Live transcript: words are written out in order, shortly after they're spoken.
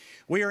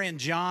We are in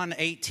John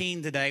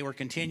 18 today. We're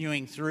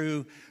continuing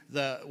through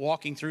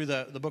walking through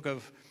the book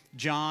of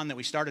John that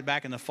we started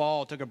back in the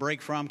fall, took a break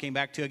from, came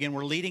back to again.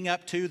 We're leading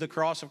up to the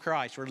cross of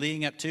Christ. We're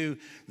leading up to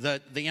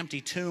the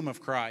empty tomb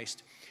of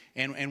Christ.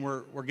 And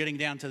we're getting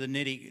down to the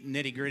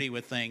nitty gritty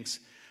with things.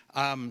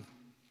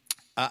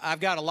 I've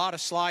got a lot of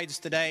slides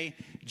today.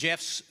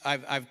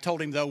 I've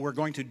told him, though, we're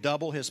going to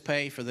double his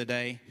pay for the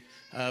day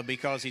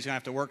because he's going to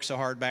have to work so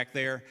hard back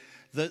there.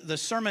 The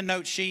sermon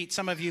note sheet,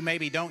 some of you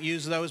maybe don't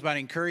use those, but I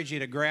encourage you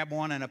to grab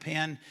one and a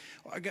pen.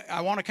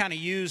 I want to kind of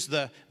use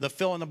the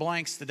fill in the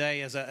blanks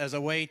today as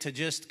a way to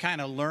just kind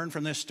of learn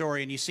from this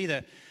story. And you see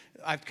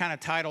I've kind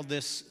of titled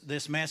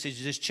this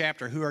message, this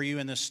chapter, Who Are You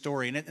in This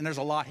Story? And there's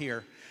a lot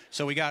here.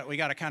 So we got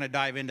to kind of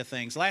dive into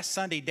things. Last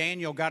Sunday,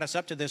 Daniel got us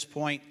up to this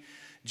point.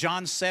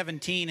 John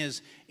 17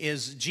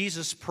 is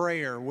Jesus'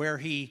 prayer, where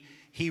he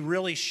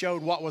really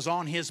showed what was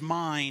on his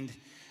mind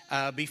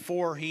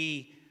before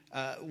he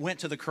went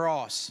to the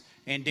cross.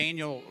 And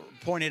Daniel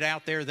pointed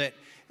out there that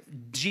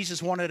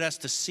Jesus wanted us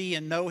to see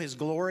and know his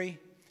glory,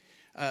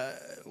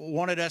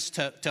 wanted us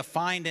to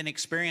find and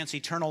experience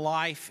eternal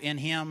life in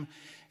him.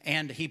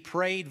 And he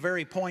prayed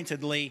very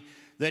pointedly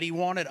that he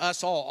wanted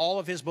us all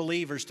of his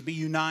believers, to be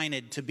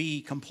united, to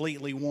be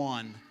completely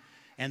one.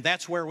 And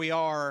that's where we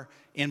are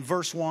in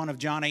verse 1 of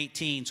John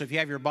 18. So if you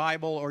have your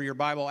Bible or your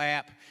Bible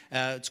app,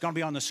 it's going to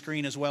be on the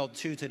screen as well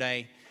too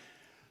today.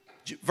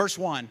 Verse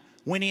 1,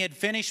 when he had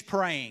finished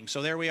praying,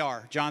 so there we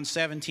are. John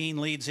 17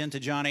 leads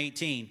into John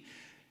 18.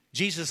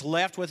 Jesus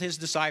left with his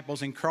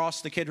disciples and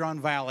crossed the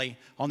Kidron Valley.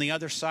 On the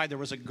other side there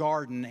was a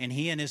garden, and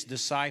he and his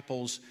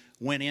disciples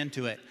went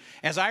into it.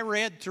 As I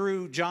read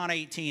through John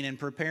 18 and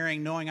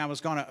preparing, knowing I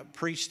was going to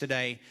preach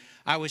today,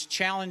 I was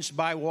challenged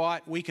by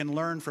what we can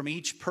learn from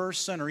each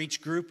person or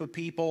each group of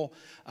people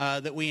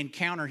that we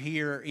encounter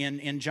here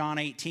in John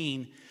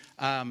 18.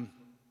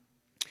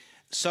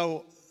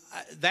 So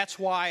that's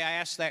why I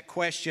asked that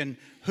question,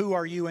 who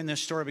are you in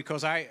this story?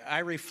 Because I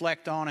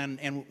reflect on,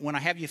 and when I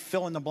have you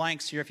fill in the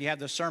blanks here, if you have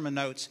the sermon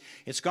notes,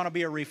 it's going to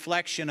be a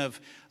reflection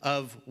of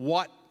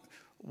what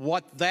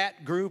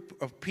that group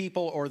of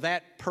people or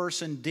that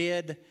person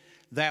did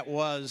that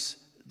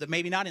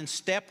maybe not in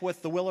step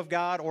with the will of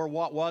God, or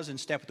what was in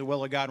step with the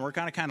will of God. And we're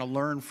going to kind of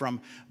learn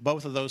from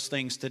both of those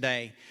things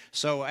today.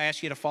 So I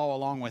ask you to follow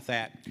along with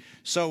that.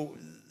 So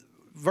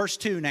verse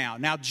 2 now.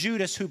 Now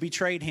Judas, who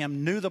betrayed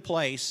him, knew the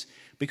place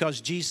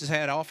because Jesus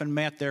had often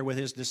met there with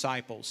his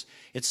disciples.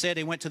 It said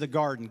he went to the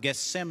garden,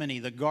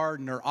 Gethsemane, the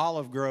garden or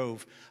olive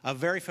grove, a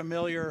very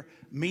familiar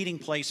meeting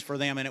place for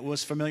them, and it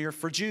was familiar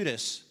for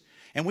Judas.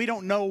 And we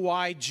don't know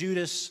why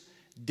Judas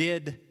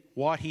did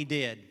what he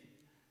did.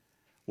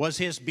 Was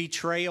his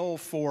betrayal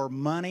for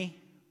money?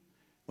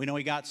 We know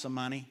he got some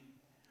money.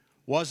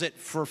 Was it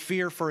for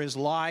fear for his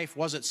life?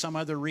 Was it some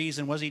other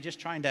reason? Was he just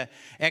trying to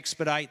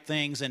expedite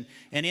things? And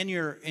in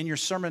your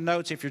sermon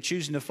notes, if you're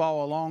choosing to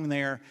follow along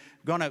there,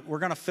 we're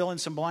gonna fill in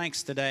some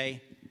blanks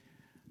today.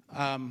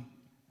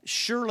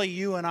 Surely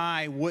you and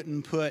I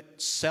wouldn't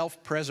put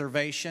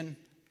self-preservation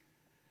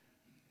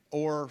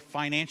or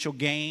financial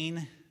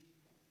gain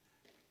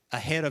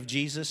ahead of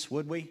Jesus,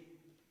 would we?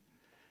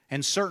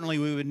 And certainly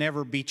we would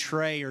never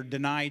betray or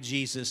deny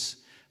Jesus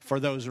for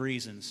those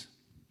reasons.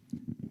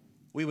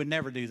 We would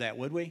never do that,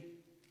 would we?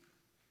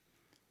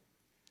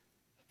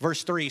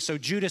 Verse 3, so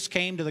Judas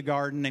came to the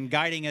garden, and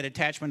guiding a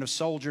detachment of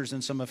soldiers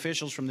and some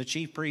officials from the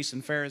chief priests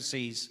and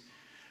Pharisees,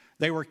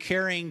 they were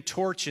carrying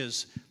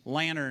torches,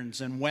 lanterns,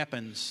 and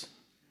weapons.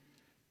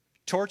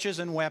 Torches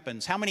and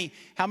weapons. How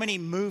many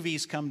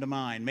movies come to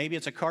mind? Maybe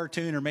it's a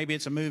cartoon or maybe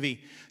it's a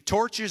movie.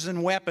 Torches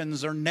and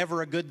weapons are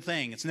never a good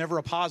thing. It's never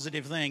a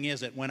positive thing,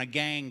 is it, when a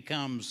gang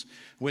comes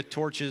with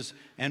torches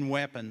and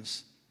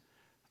weapons?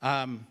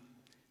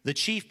 The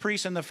chief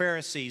priests and the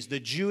Pharisees, the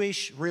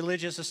Jewish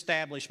religious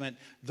establishment,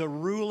 the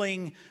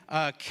ruling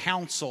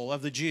council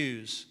of the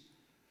Jews,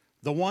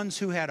 the ones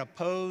who had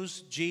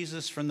opposed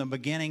Jesus from the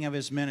beginning of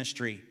his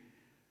ministry,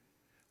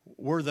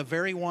 were the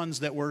very ones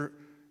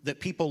that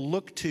people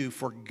look to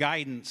for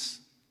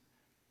guidance,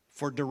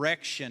 for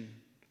direction,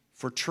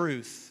 for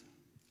truth.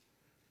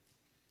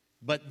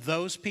 But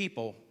those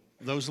people,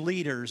 those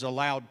leaders,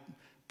 allowed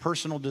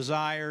personal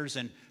desires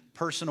and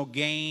personal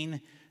gain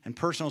and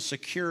personal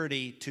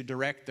security to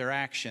direct their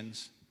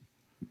actions.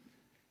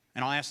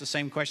 And I'll ask the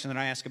same question that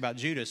I asked about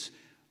Judas.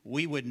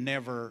 We would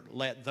never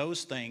let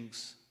those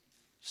things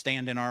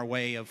stand in our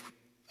way of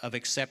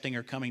accepting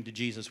or coming to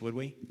Jesus, would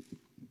we?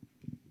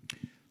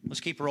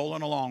 Let's keep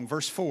rolling along.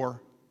 Verse 4.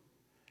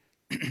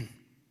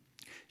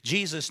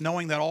 Jesus,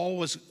 knowing that all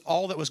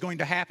that was going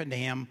to happen to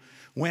him,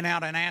 went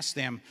out and asked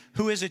them,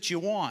 who is it you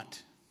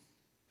want?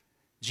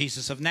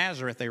 Jesus of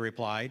Nazareth, they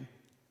replied.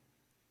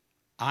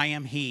 I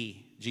am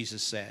he,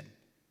 Jesus said.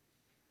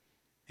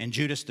 And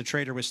Judas the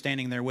traitor was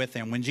standing there with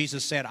them. When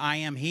Jesus said, I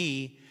am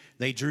he,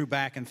 they drew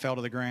back and fell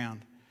to the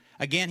ground.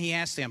 Again he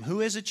asked them,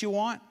 who is it you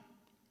want?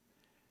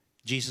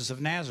 Jesus of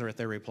Nazareth,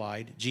 they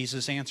replied.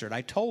 Jesus answered,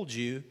 I told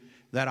you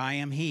that I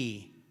am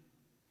he.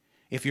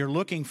 If you're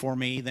looking for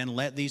me, then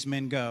let these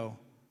men go.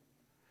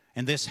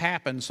 And this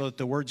happened so that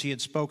the words he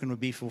had spoken would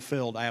be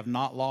fulfilled. I have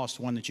not lost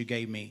one that you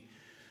gave me.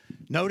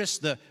 Notice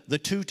the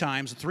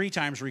three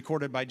times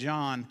recorded by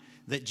John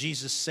that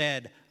Jesus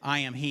said, I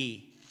am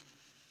he.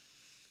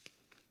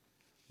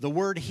 The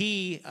word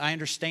he, I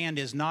understand,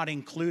 is not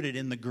included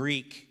in the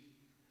Greek.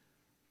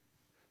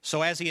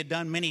 So as he had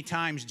done many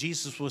times,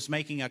 Jesus was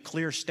making a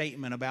clear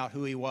statement about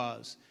who he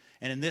was.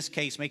 And in this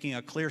case, making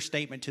a clear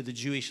statement to the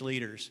Jewish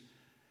leaders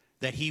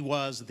that he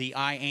was the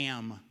I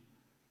am.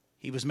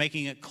 He was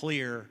making it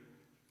clear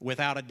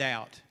without a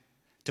doubt,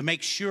 to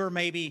make sure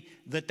maybe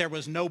that there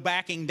was no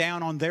backing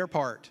down on their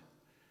part,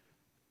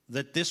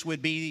 that this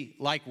would be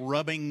like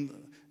rubbing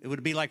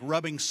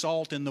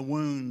salt in the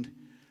wound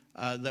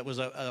that was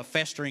a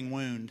festering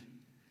wound,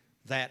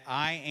 that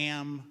I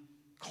am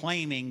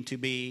claiming to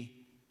be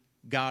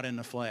God in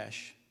the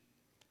flesh.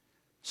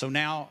 So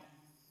now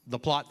the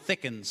plot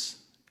thickens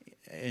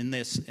on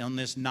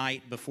this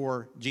night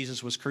before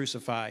Jesus was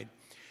crucified.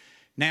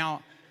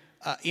 Now,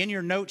 in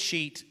your note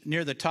sheet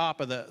near the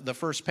top of the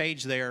first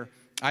page there,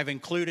 I've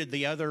included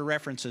the other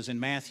references in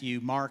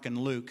Matthew, Mark, and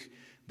Luke,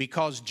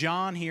 because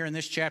John here in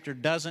this chapter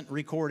doesn't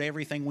record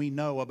everything we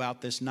know about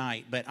this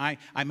night. But I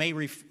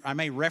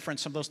may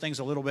reference some of those things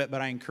a little bit,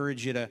 but I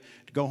encourage you to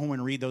go home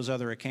and read those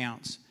other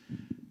accounts.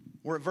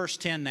 We're at verse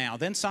 10 now.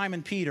 Then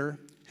Simon Peter,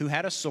 who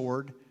had a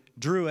sword,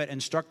 drew it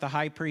and struck the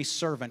high priest's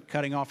servant,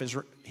 cutting off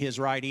his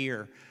right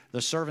ear.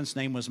 The servant's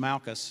name was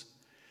Malchus.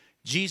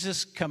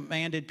 Jesus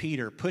commanded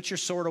Peter, put your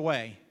sword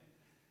away.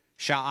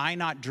 Shall I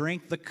not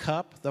drink the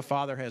cup the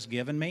Father has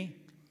given me?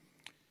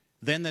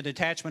 Then the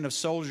detachment of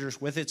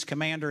soldiers with its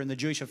commander and the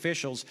Jewish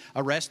officials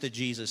arrested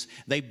Jesus.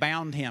 They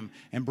bound him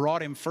and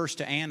brought him first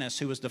to Annas,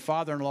 who was the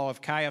father-in-law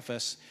of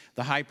Caiaphas,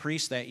 the high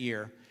priest that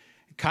year.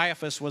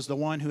 Caiaphas was the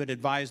one who had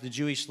advised the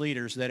Jewish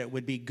leaders that it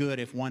would be good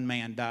if one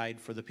man died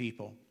for the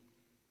people.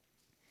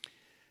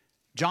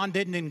 John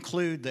didn't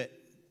include that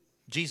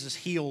Jesus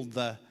healed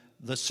the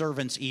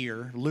servant's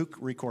ear. Luke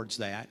records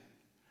that.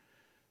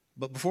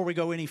 But before we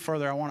go any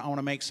further, I want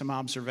to make some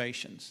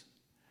observations.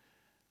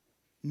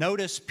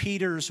 Notice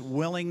Peter's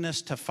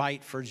willingness to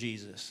fight for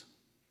Jesus.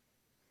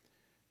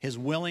 His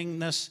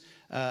willingness,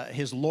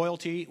 his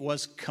loyalty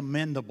was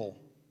commendable.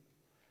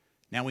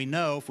 Now we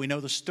know, if we know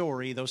the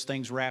story, those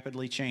things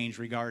rapidly change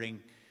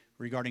regarding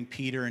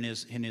Peter and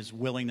his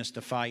willingness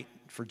to fight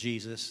for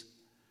Jesus.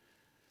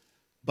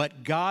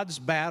 But God's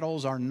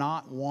battles are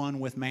not won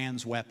with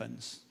man's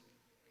weapons.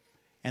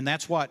 And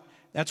that's what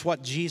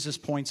Jesus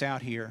points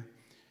out here.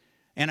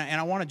 And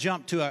I want to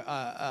jump to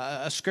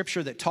a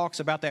scripture that talks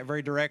about that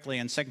very directly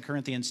in 2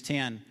 Corinthians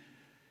 10.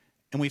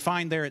 And we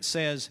find there it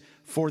says,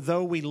 for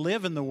though we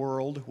live in the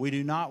world, we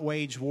do not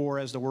wage war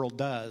as the world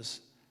does.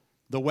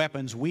 The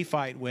weapons we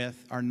fight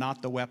with are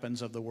not the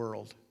weapons of the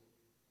world.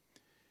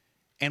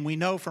 And we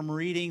know from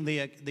reading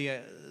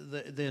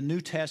the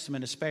New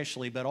Testament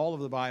especially, but all of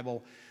the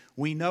Bible,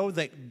 we know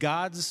that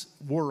God's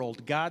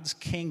world, God's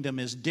kingdom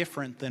is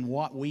different than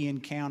what we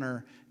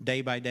encounter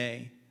day by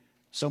day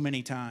so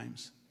many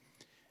times.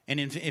 And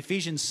in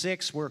Ephesians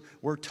 6,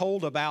 we're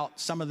told about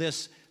some of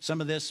this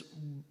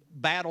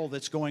battle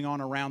that's going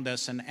on around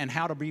us and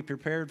how to be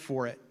prepared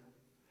for it.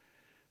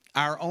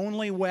 Our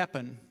only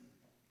weapon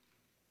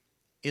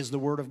is the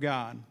Word of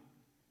God,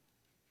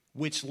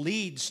 which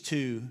leads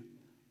to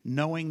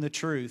knowing the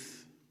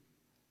truth,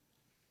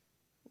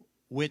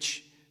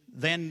 which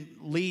then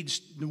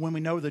leads, when we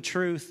know the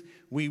truth,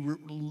 we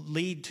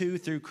lead to,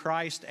 through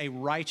Christ, a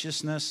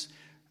righteousness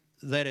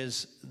that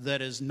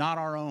is not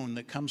our own,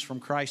 that comes from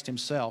Christ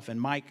himself. And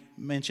Mike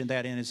mentioned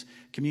that in his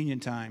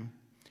communion time.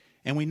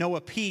 And we know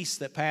a peace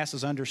that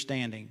passes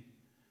understanding.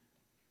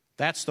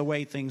 That's the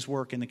way things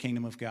work in the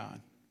kingdom of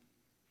God.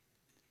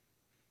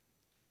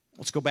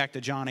 Let's go back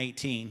to John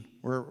 18.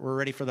 We're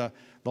ready for the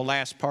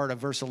last part of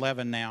verse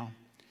 11 now.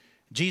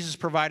 Jesus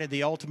provided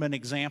the ultimate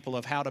example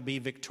of how to be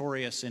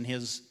victorious in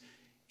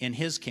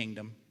his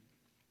kingdom.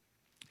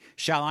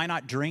 Shall I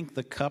not drink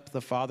the cup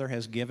the Father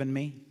has given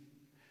me?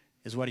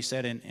 Is what he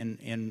said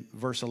in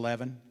verse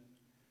 11.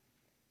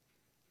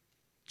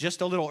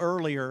 Just a little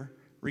earlier,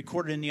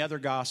 recorded in the other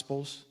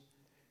Gospels,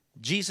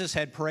 Jesus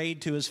had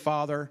prayed to his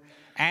Father,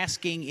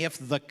 asking if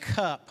the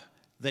cup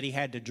that he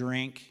had to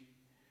drink,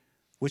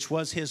 which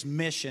was his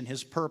mission,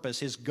 his purpose,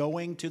 his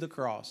going to the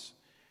cross,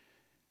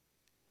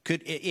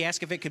 he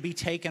asked if it could be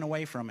taken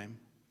away from him.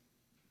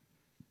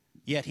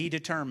 Yet he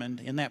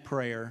determined in that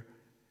prayer,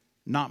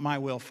 not my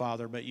will,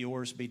 Father, but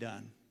yours be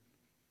done.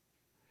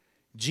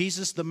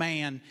 Jesus, the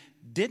man,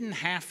 didn't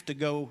have to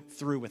go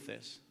through with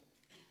this.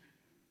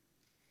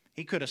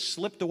 He could have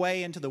slipped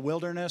away into the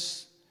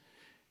wilderness.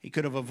 He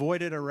could have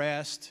avoided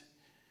arrest.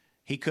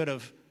 He could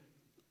have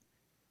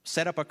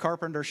set up a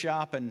carpenter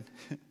shop and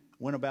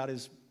went about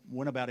his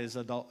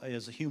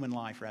human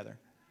life, rather.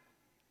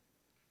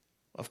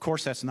 Of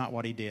course, that's not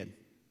what he did.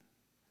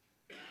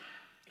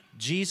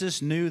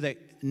 Jesus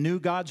knew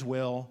God's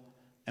will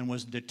and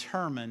was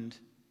determined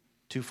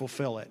to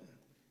fulfill it.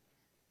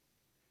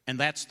 And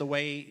that's the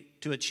way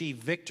to achieve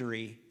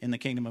victory in the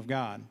kingdom of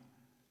God.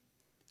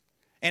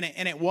 And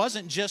it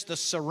wasn't just a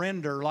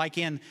surrender,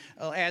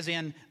 as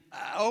in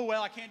oh,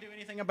 well, I can't do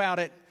anything about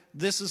it.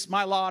 This is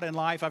my lot in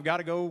life. I've got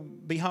to go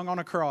be hung on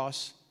a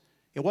cross.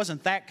 It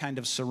wasn't that kind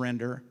of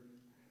surrender,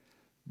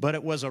 but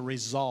it was a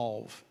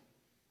resolve.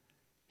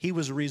 He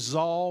was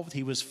resolved.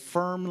 He was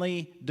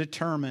firmly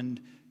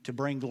determined to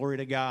bring glory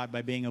to God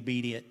by being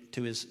obedient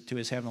to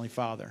his heavenly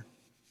Father.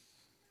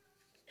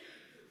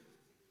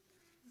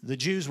 The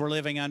Jews were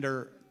living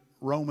under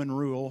Roman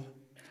rule,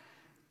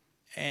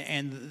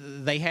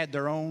 and they had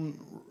their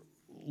own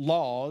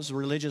laws,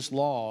 religious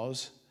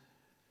laws,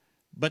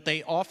 but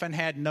they often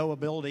had no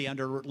ability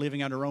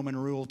living under Roman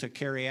rule to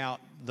carry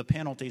out the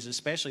penalties,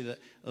 especially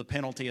the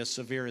penalty as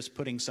severe as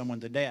putting someone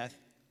to death.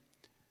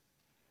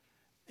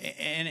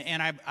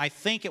 And I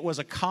think it was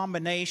a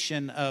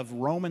combination of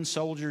Roman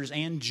soldiers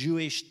and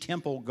Jewish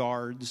temple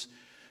guards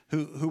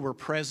who were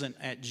present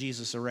at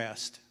Jesus'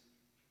 arrest.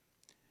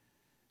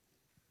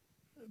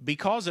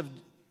 Because of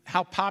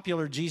how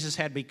popular Jesus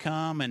had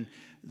become, and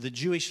the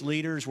Jewish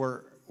leaders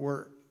were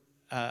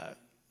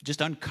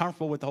just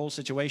uncomfortable with the whole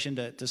situation,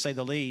 to say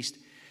the least,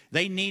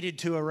 they needed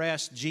to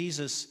arrest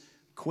Jesus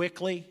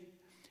quickly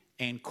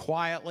and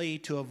quietly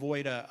to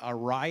avoid a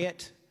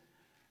riot.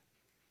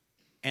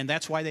 And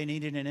that's why they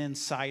needed an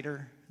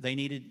insider. They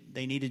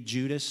needed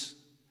Judas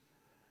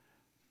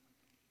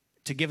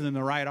to give them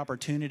the right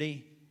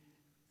opportunity.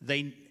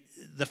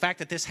 The fact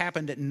that this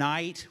happened at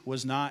night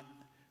was not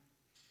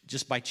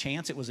just by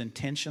chance, it was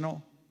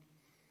intentional.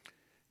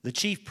 The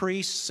chief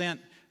priests sent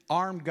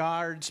armed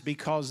guards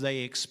because they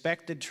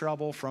expected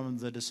trouble from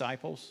the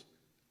disciples.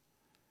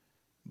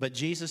 But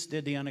Jesus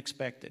did the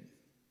unexpected,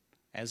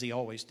 as he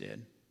always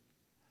did.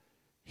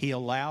 He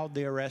allowed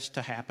the arrest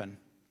to happen.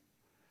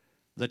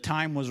 The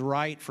time was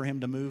right for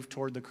him to move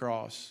toward the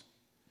cross,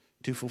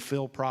 to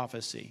fulfill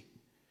prophecy.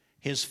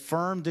 His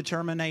firm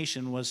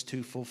determination was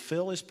to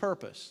fulfill his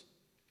purpose,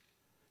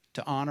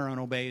 to honor and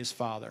obey his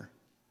Father.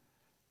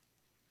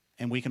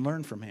 And we can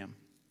learn from him.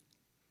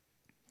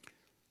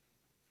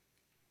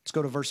 Let's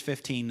go to verse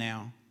 15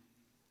 now.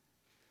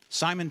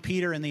 Simon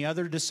Peter and the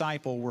other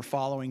disciple were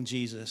following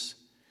Jesus.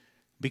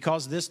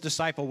 Because this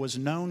disciple was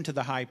known to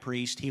the high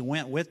priest, he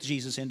went with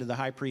Jesus into the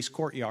high priest's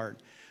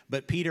courtyard.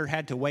 But Peter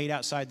had to wait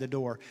outside the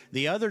door.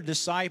 The other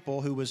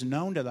disciple who was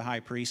known to the high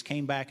priest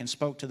came back and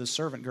spoke to the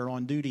servant girl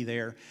on duty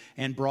there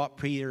and brought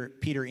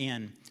Peter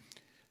in.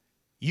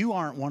 You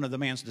aren't one of the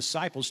man's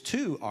disciples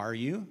too, are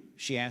you?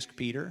 She asked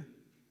Peter.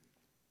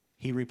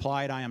 He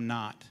replied, I am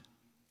not.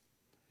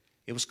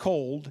 It was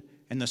cold,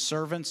 and the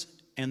servants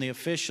and the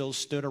officials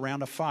stood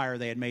around a fire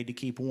they had made to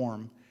keep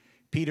warm.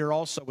 Peter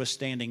also was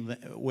standing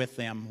with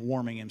them,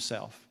 warming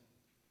himself.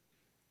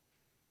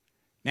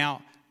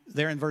 Now,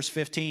 there in verse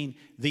 15,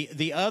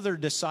 the other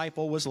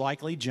disciple was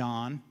likely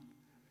John.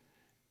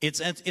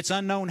 It's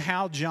unknown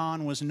how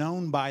John was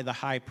known by the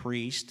high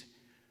priest,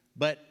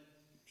 but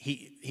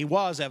he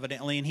was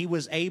evidently, and he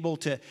was able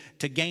to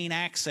gain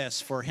access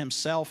for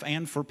himself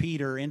and for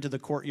Peter into the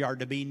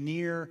courtyard, to be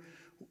near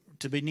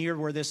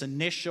where this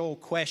initial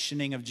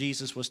questioning of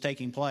Jesus was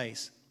taking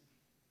place.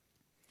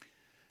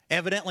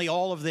 Evidently,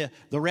 all of the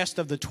rest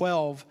of the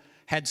 12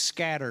 had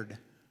scattered,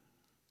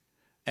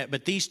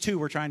 but these two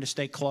were trying to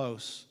stay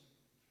close.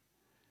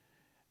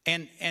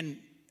 And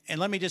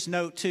let me just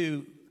note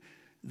too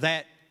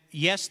that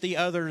yes, the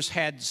others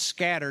had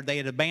scattered, they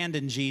had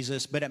abandoned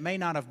Jesus, but it may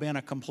not have been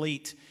a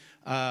complete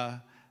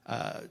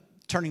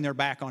turning their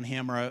back on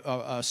him, or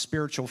a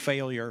spiritual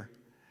failure.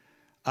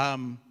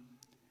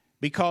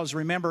 Because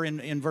remember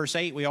in verse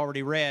 8 we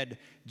already read,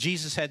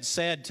 Jesus had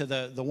said to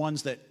the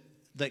ones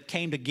that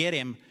came to get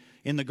him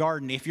in the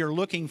garden, if you're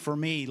looking for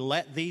me,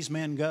 let these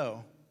men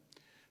go.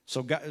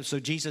 So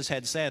Jesus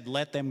had said,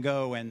 let them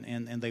go,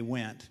 and they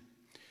went.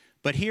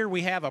 But here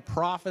we have a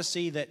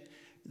prophecy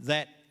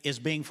that is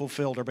being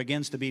fulfilled, or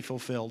begins to be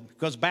fulfilled.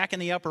 Because back in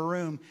the upper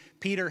room,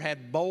 Peter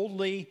had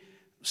boldly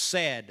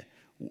said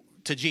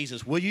to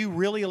Jesus, will you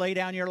really lay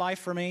down your life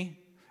for me?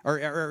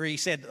 Or he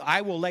said,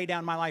 I will lay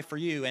down my life for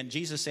you. And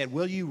Jesus said,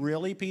 will you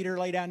really, Peter,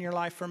 lay down your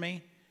life for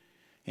me?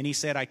 And he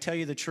said, I tell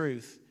you the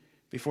truth,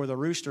 before the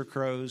rooster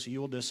crows,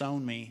 you will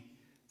disown me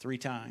 3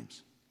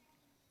 times.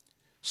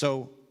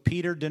 So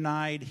Peter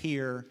denied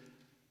here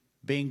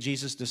being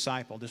Jesus'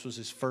 disciple. This was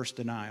his first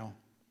denial.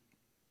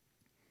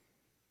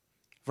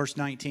 Verse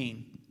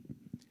 19.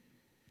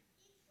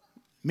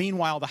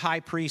 Meanwhile, the high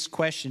priest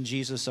questioned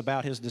Jesus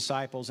about his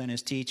disciples and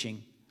his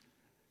teaching.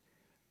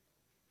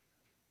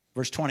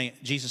 Verse 20,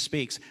 Jesus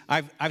speaks,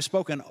 I've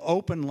spoken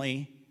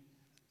openly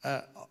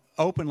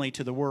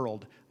to the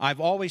world. I've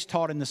always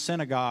taught in the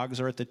synagogues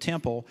or at the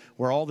temple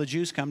where all the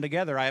Jews come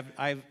together.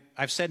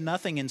 I've said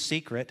nothing in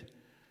secret.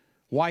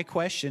 Why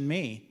question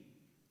me?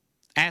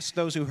 Ask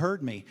those who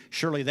heard me.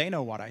 Surely they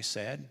know what I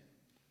said.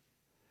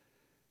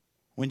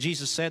 When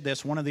Jesus said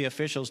this, one of the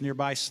officials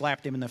nearby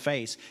slapped him in the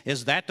face.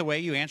 Is that the way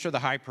you answer the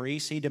high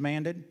priest? He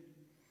demanded.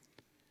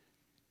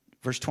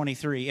 Verse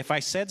 23, if I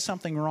said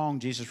something wrong,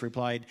 Jesus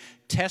replied,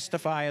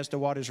 testify as to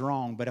what is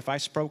wrong. But if I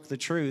spoke the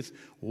truth,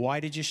 why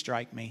did you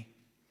strike me?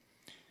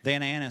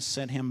 Then Annas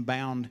sent him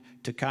bound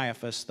to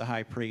Caiaphas, the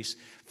high priest.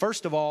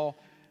 First of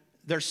all,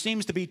 there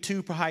seems to be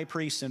two high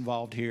priests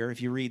involved here,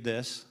 if you read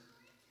this.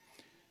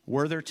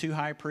 Were there two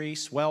high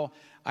priests? Well,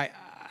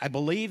 I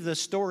believe the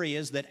story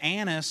is that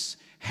Annas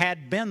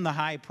had been the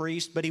high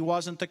priest, but he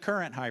wasn't the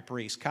current high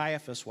priest.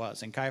 Caiaphas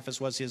was, and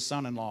Caiaphas was his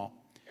son-in-law.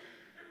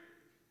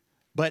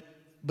 But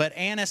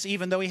Annas,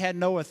 even though he had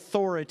no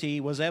authority,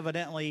 was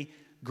evidently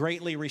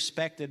greatly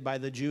respected by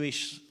the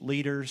Jewish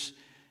leaders,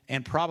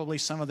 and probably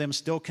some of them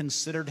still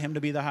considered him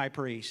to be the high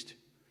priest.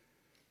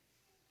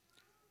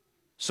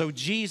 So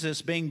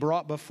Jesus being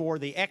brought before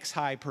the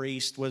ex-high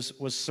priest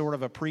was sort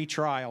of a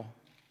pre-trial.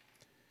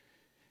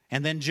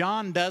 And then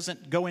John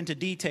doesn't go into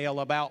detail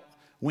about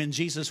when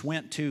Jesus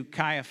went to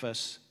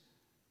Caiaphas.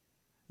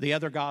 The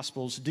other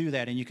Gospels do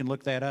that, and you can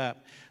look that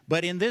up.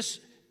 But in this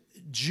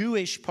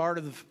Jewish part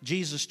of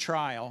Jesus'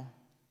 trial,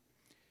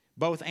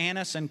 both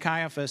Annas and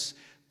Caiaphas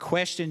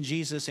questioned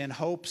Jesus in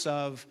hopes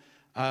of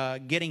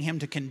getting him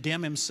to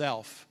condemn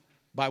himself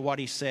by what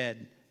he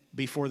said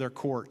before their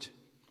court.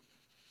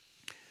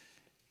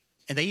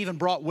 And they even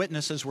brought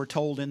witnesses, we're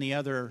told in the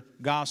other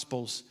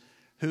Gospels,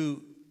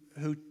 who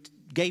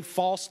gave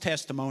false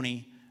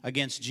testimony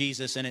against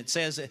Jesus. And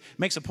it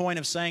makes a point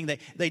of saying that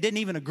they didn't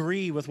even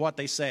agree with what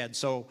they said.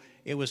 So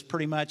it was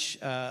pretty much,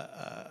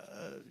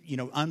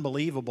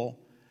 unbelievable.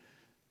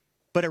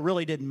 But it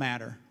really didn't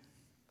matter.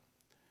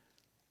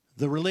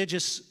 The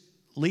religious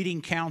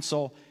leading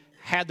council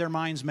had their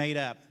minds made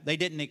up. They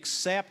didn't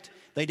accept,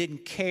 they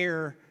didn't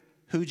care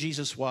who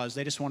Jesus was.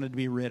 They just wanted to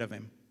be rid of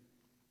him.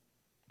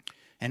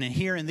 And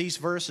here in these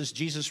verses,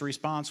 Jesus'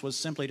 response was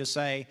simply to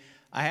say,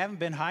 I haven't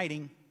been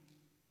hiding.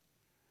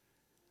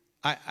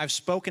 I've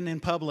spoken in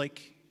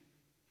public.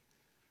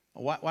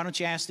 Why don't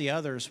you ask the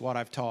others what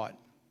I've taught?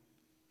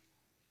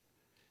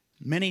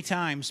 Many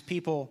times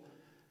people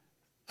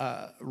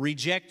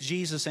reject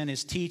Jesus and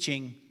his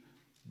teaching,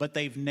 but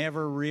they've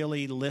never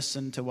really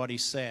listened to what he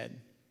said.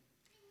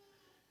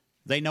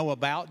 They know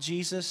about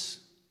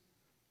Jesus,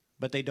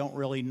 but they don't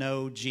really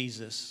know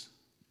Jesus.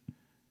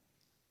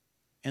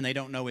 And they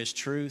don't know his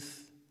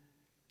truth.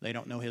 They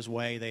don't know his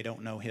way. They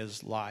don't know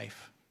his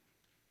life.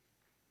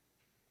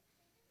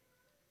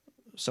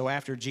 So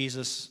after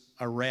Jesus'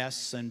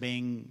 arrests and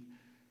being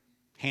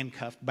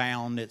handcuffed,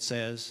 bound, it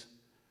says,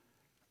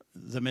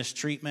 the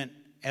mistreatment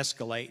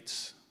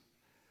escalates.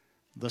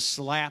 The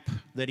slap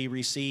that he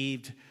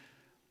received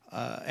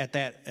at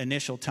that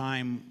initial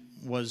time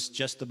was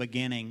just the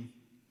beginning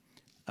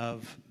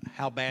of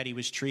how bad he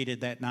was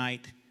treated that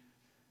night.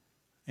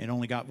 It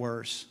only got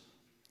worse.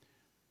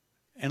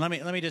 And let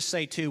me just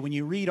say, too, when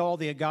you read all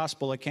the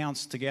gospel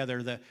accounts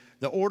together,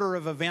 the order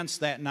of events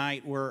that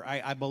night were,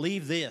 I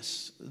believe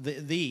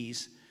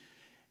these.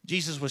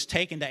 Jesus was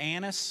taken to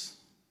Annas,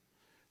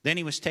 then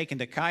he was taken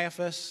to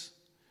Caiaphas,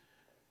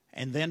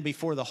 and then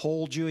before the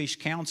whole Jewish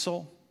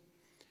council,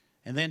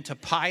 and then to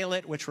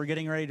Pilate, which we're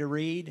getting ready to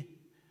read,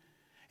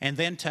 and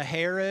then to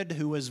Herod,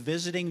 who was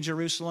visiting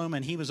Jerusalem,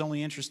 and he was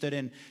only interested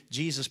in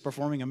Jesus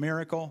performing a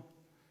miracle,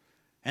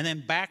 and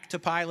then back to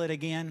Pilate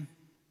again.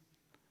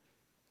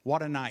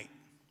 What a night.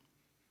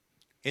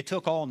 It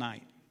took all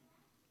night.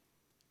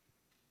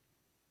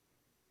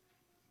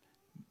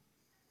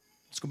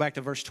 Let's go back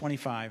to verse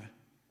 25.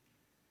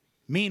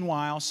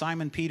 Meanwhile,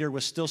 Simon Peter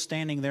was still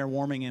standing there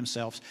warming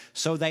himself.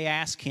 So they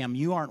asked him,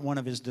 you aren't one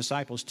of his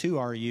disciples too,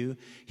 are you?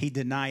 He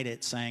denied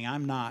it, saying,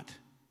 I'm not.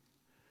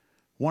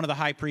 One of the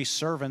high priest's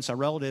servants, a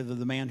relative of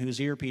the man whose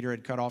ear Peter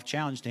had cut off,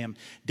 challenged him.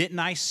 Didn't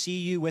I see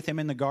you with him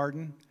in the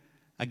garden?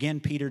 Again,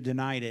 Peter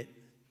denied it.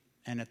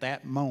 And at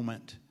that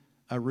moment,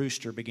 a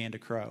rooster began to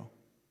crow.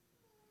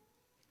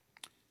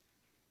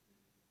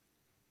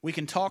 We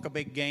can talk a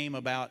big game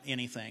about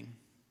anything.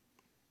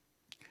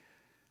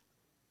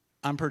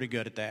 I'm pretty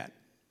good at that.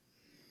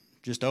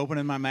 Just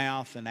opening my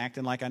mouth and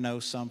acting like I know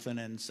something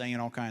and saying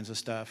all kinds of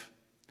stuff.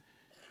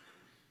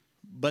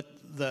 But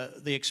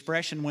the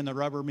expression when the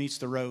rubber meets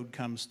the road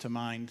comes to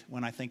mind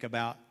when I think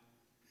about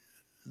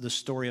the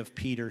story of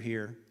Peter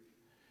here.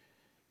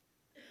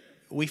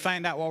 We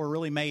find out what we're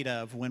really made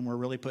of when we're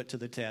really put to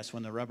the test,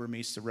 when the rubber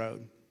meets the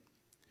road.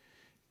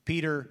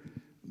 Peter,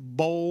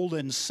 bold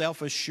and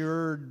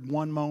self-assured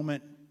one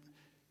moment,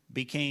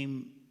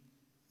 became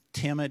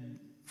timid,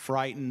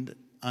 frightened,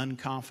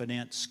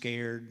 unconfident,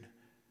 scared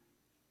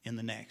in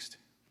the next.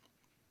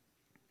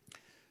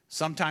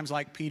 Sometimes,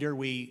 like Peter,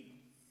 we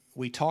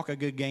talk a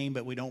good game,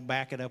 but we don't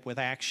back it up with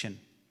action.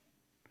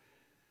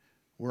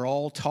 We're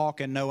all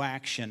talk and no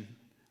action.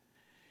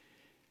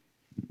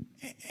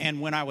 And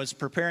when I was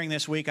preparing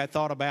this week, I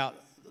thought about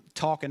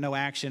talk and no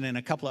action, and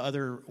a couple of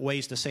other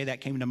ways to say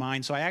that came to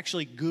mind. So I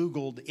actually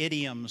Googled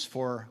idioms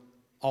for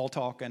all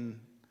talk and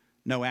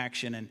no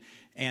action,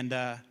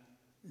 and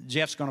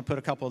Jeff's going to put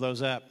a couple of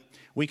those up.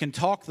 We can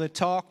talk the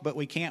talk, but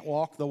we can't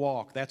walk the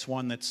walk. That's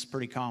one that's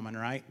pretty common,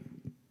 right?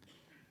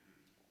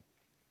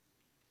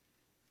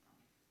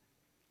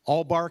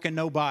 All bark and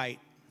no bite.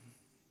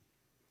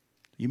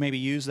 You maybe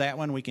use that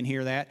one. We can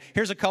hear that.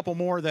 Here's a couple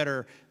more that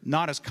are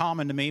not as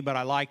common to me, but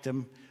I liked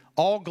them.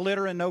 All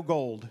glitter and no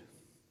gold.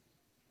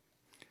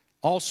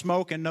 All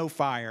smoke and no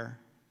fire.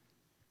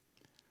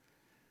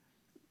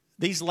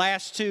 These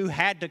last two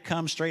had to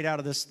come straight out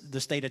of the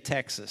state of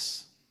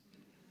Texas.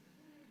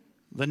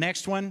 The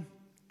next one,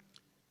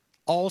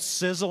 all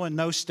sizzle and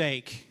no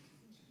steak.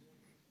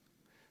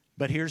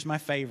 But here's my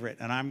favorite,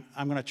 and I'm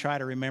going to try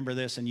to remember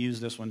this and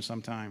use this one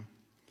sometime.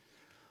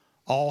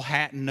 All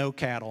hat and no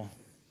cattle.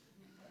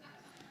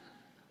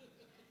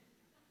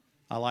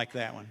 I like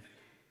that one.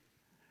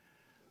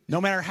 No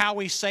matter how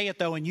we say it,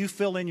 though, and you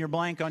fill in your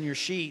blank on your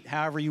sheet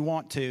however you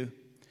want to,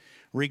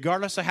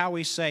 regardless of how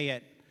we say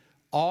it,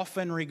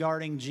 often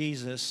regarding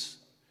Jesus,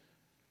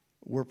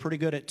 we're pretty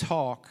good at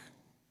talk,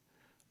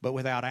 but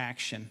without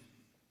action.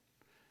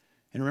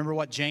 And remember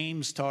what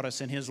James taught us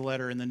in his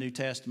letter in the New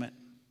Testament,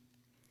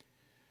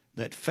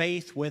 that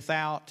faith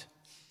without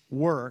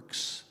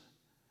works,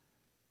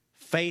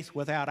 faith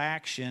without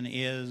action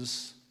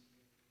is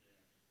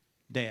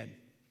dead.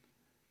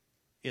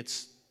 It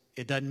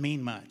doesn't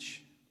mean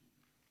much.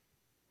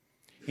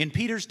 In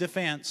Peter's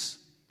defense,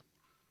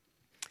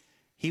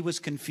 he was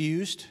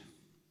confused.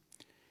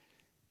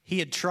 He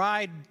had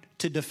tried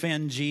to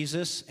defend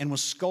Jesus and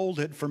was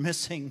scolded for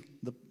missing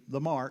the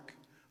mark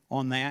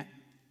on that.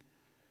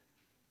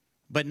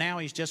 But now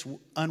he's just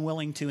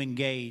unwilling to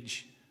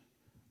engage,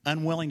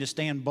 unwilling to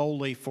stand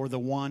boldly for the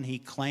one he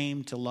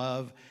claimed to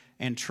love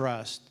and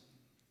trust.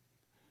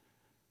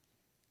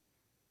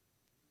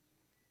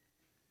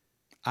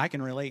 I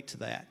can relate to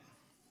that.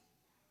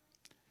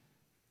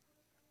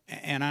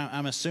 And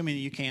I'm assuming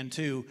that you can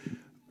too.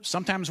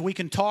 Sometimes we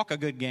can talk a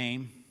good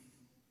game.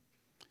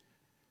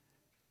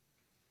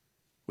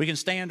 We can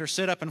stand or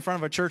sit up in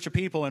front of a church of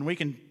people and we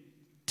can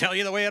tell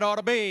you the way it ought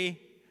to be,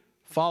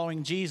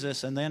 following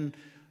Jesus. And then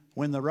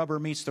when the rubber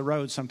meets the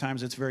road,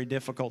 sometimes it's very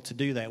difficult to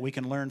do that. We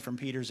can learn from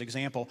Peter's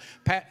example.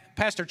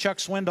 Pastor Chuck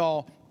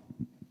Swindoll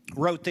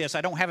wrote this.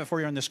 I don't have it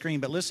for you on the screen,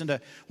 but listen to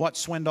what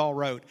Swindoll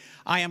wrote.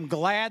 I am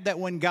glad that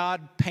when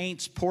God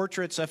paints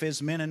portraits of his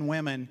men and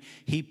women,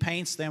 he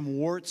paints them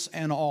warts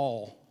and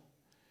all.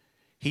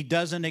 He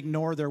doesn't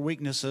ignore their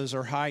weaknesses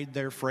or hide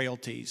their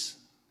frailties.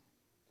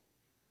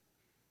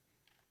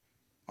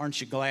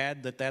 Aren't you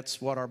glad that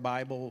that's what our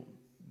Bible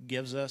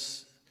gives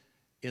us,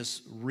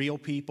 is real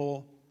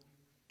people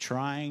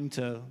trying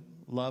to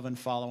love and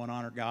follow and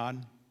honor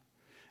God?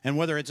 And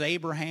whether it's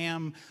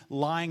Abraham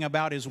lying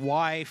about his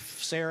wife,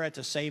 Sarah,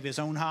 to save his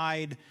own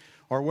hide,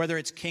 or whether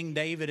it's King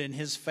David and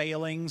his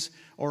failings,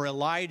 or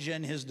Elijah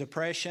and his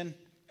depression,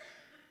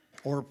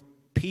 or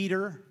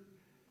Peter,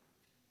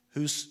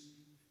 who's,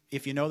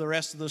 if you know the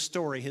rest of the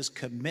story, his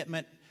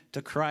commitment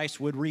to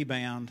Christ would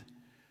rebound,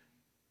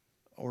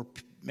 or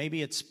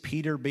maybe it's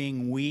Peter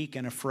being weak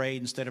and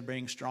afraid instead of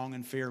being strong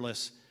and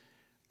fearless.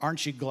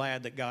 Aren't you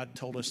glad that God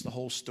told us the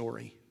whole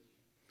story?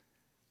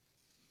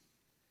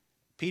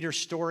 Peter's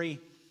story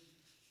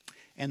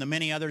and the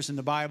many others in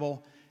the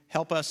Bible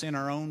help us in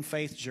our own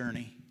faith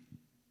journey.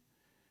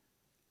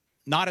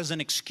 Not as an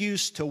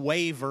excuse to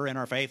waver in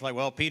our faith, like,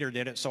 well, Peter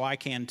did it, so I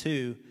can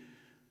too.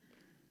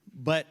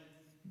 But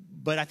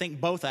I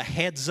think both a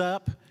heads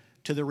up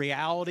to the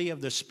reality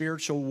of the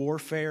spiritual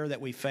warfare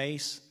that we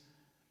face,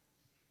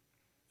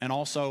 and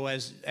also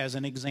as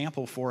an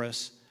example for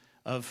us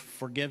of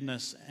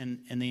forgiveness and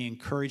the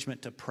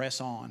encouragement to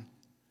press on.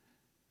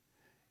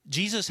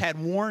 Jesus had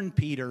warned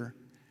Peter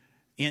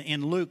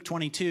in Luke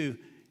 22.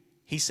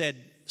 He said,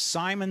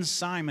 Simon,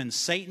 Simon,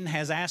 Satan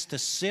has asked to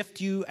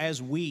sift you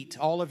as wheat,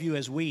 all of you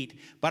as wheat,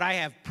 but I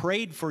have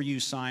prayed for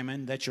you,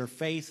 Simon, that your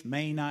faith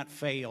may not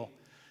fail.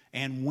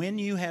 And when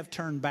you have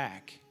turned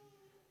back,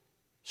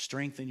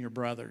 strengthen your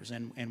brothers.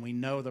 And we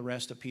know the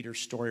rest of Peter's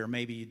story, or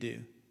maybe you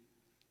do.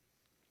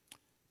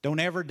 Don't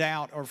ever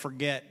doubt or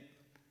forget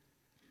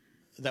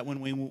that when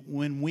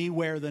we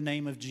wear the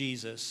name of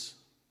Jesus,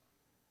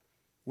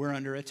 we're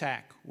under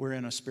attack. We're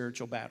in a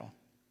spiritual battle.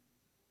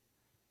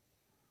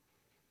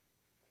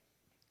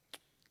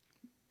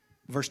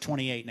 Verse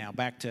 28 now,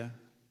 back to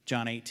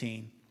John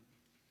 18.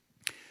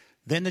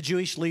 Then the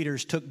Jewish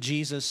leaders took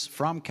Jesus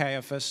from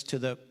Caiaphas to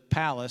the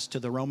palace to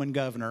the Roman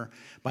governor.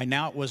 By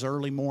now it was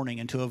early morning,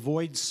 and to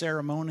avoid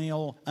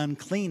ceremonial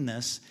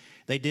uncleanness,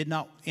 they did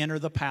not enter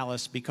the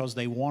palace because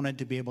they wanted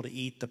to be able to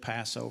eat the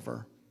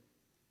Passover.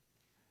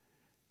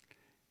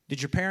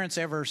 Did your parents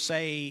ever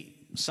say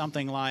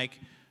something like,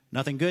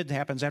 nothing good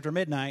happens after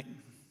midnight?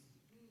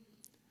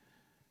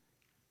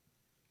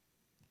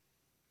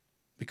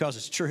 Because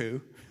it's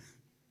true,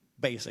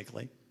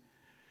 basically.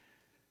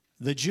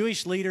 The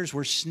Jewish leaders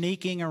were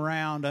sneaking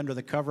around under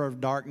the cover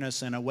of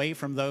darkness and away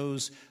from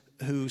those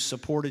who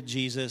supported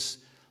Jesus,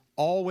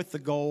 all with the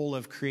goal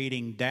of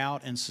creating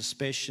doubt and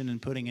suspicion and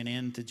putting an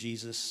end to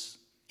Jesus'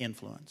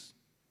 influence.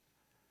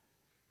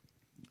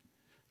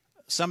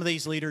 Some of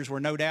these leaders were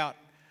no doubt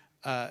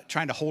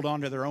trying to hold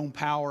on to their own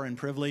power and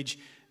privilege.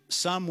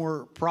 Some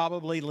were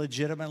probably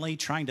legitimately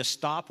trying to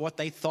stop what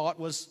they thought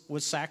was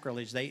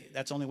sacrilege.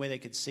 That's the only way they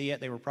could see it.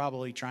 They were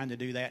probably trying to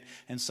do that,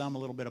 and some a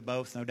little bit of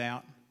both, no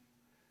doubt.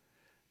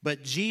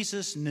 But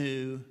Jesus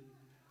knew,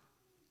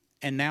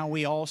 and now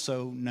we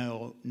also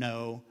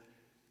know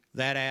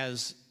that,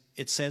 as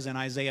it says in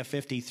Isaiah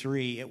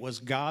 53, it was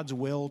God's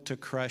will to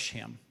crush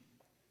him.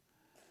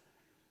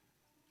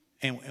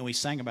 And we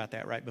sang about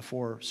that right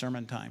before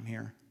sermon time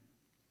here.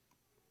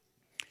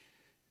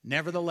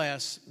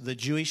 Nevertheless, the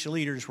Jewish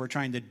leaders were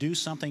trying to do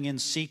something in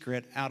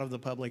secret out of the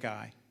public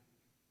eye.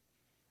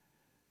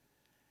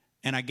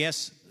 And I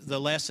guess the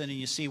lesson, and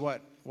you see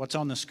what's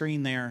on the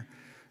screen there,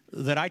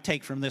 that I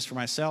take from this for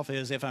myself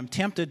is if I'm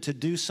tempted to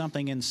do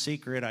something in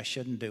secret, I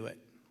shouldn't do it.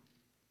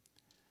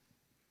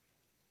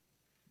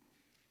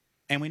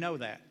 And we know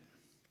that.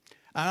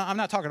 I'm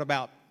not talking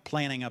about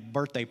planning a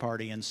birthday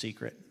party in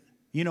secret.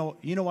 You know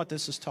what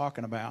this is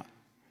talking about.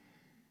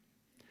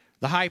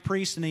 The high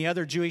priest and the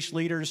other Jewish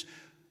leaders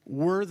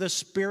were the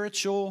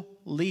spiritual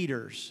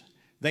leaders.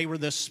 They were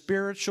the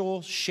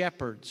spiritual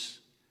shepherds,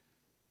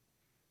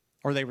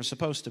 or they were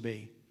supposed to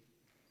be.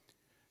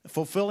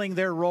 Fulfilling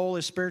their role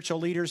as spiritual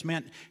leaders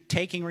meant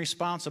taking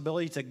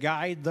responsibility to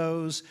guide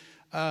those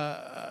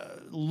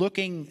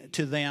looking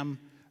to them,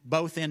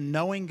 both in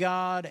knowing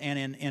God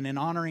and in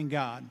honoring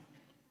God.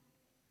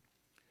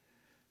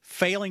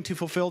 Failing to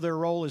fulfill their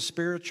role as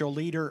spiritual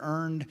leader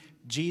earned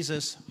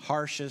Jesus'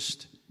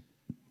 harshest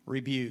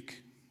rebuke.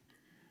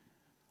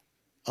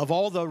 Of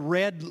all the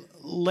red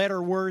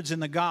letter words in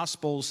the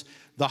Gospels,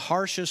 the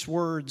harshest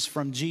words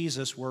from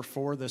Jesus were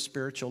for the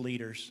spiritual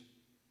leaders.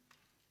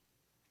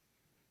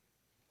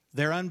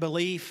 Their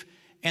unbelief,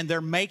 and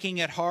they're making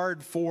it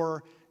hard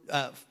for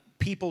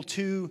people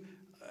to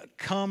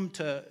come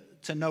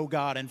to know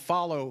God and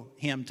follow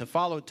Him,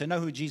 to know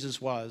who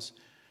Jesus was,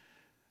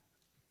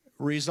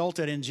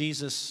 resulted in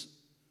Jesus'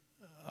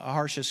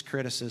 harshest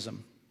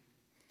criticism.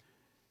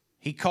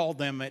 He called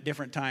them at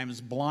different times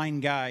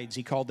blind guides.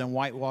 He called them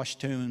whitewashed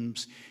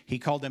tombs. He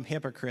called them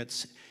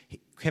hypocrites.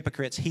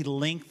 He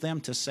linked them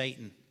to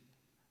Satan.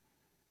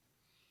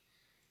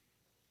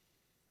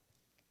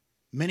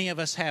 Many of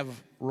us have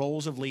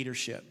roles of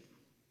leadership,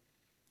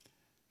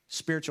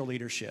 spiritual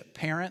leadership.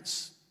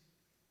 Parents,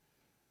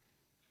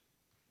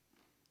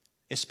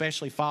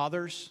 especially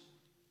fathers,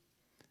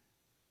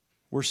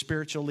 we're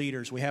spiritual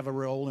leaders. We have a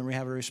role and we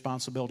have a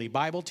responsibility.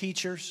 Bible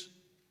teachers,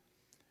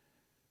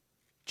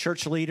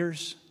 church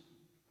leaders,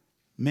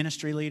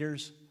 ministry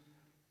leaders,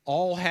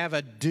 all have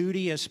a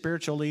duty as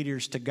spiritual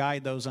leaders to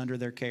guide those under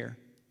their care.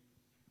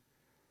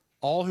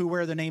 All who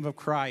wear the name of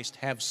Christ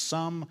have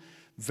some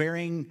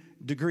varying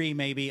degree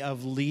maybe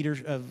of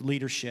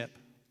leadership.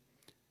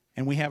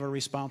 And we have a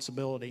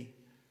responsibility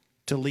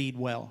to lead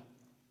well.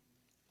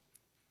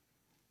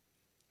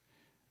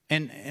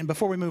 And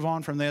before we move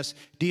on from this,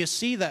 do you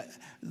see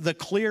the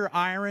clear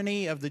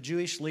irony of the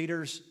Jewish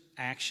leaders'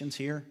 actions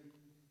here?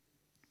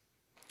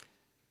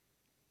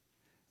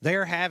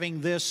 They're having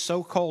this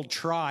so-called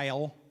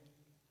trial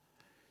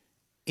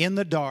in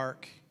the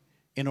dark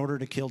in order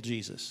to kill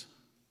Jesus.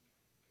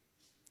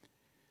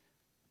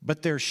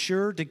 But they're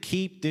sure to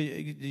keep,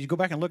 you go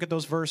back and look at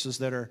those verses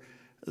that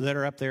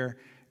are up there.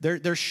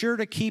 They're sure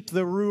to keep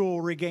the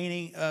rule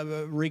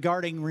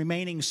regarding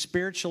remaining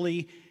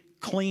spiritually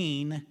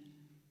clean,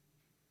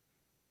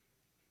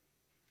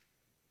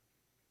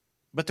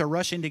 but they're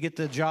rushing to get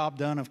the job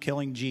done of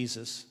killing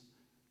Jesus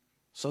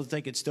so that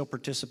they could still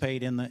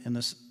participate in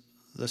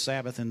the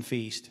Sabbath and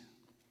feast.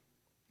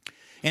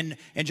 And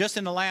just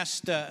in the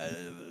last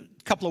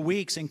couple of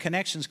weeks in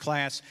Connections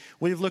class,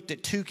 we've looked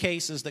at two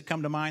cases that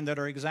come to mind that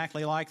are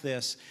exactly like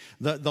this.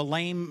 The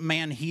lame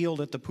man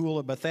healed at the pool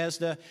of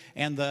Bethesda,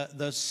 and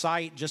the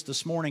sight, just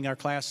this morning our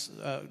class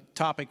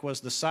topic was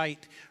the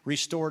sight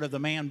restored of the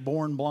man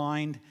born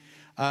blind.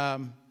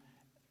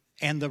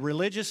 And the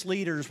religious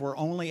leaders were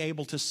only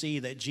able to see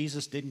that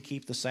Jesus didn't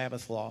keep the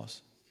Sabbath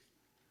laws.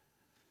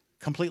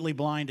 Completely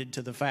blinded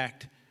to the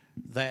fact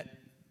that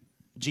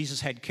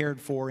Jesus had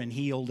cared for and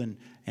healed and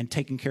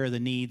taken care of the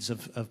needs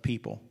of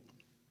people.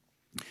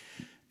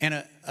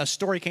 And a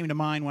story came to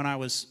mind when I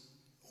was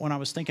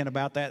thinking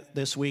about that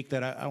this week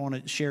that I want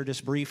to share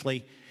just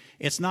briefly.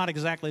 It's not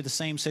exactly the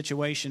same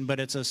situation, but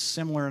it's a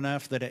similar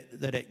enough that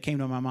it came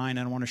to my mind,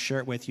 and I want to share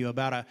it with you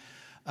about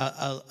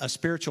a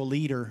spiritual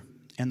leader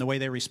and the way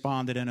they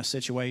responded in a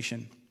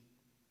situation.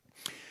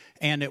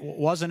 And it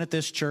wasn't at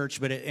this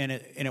church, but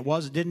it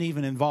didn't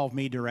even involve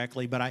me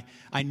directly, but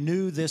I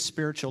knew this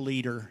spiritual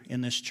leader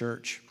in this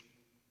church.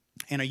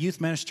 And a youth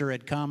minister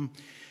had come,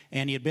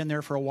 and he had been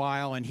there for a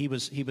while, and he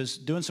was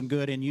doing some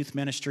good in youth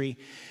ministry.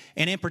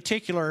 And in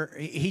particular,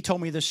 he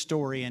told me this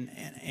story, and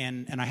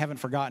I haven't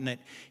forgotten it.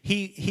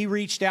 He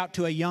reached out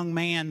to a young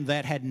man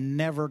that had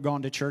never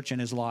gone to church in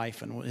his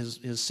life, and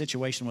his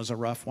situation was a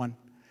rough one.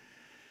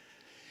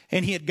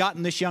 And he had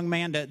gotten this young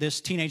man,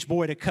 this teenage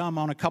boy, to come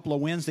on a couple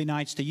of Wednesday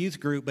nights to youth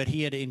group, but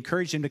he had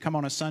encouraged him to come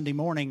on a Sunday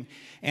morning.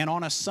 And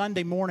on a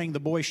Sunday morning, the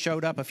boy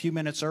showed up a few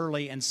minutes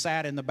early and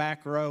sat in the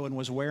back row and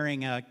was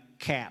wearing a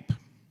cap.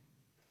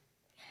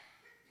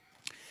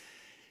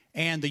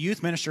 And the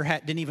youth minister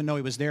didn't even know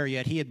he was there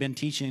yet. He had been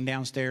teaching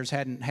downstairs,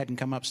 hadn't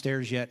come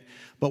upstairs yet.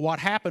 But what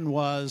happened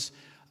was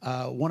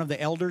one of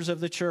the elders of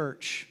the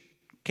church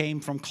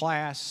came from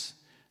class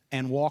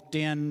and walked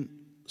in,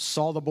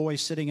 saw the boy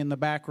sitting in the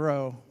back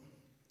row,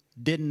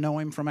 didn't know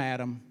him from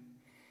Adam,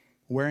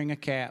 wearing a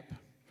cap,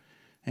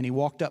 and he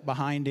walked up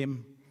behind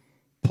him,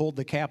 pulled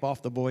the cap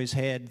off the boy's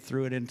head,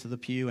 threw it into the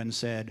pew, and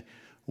said,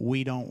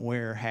 "We don't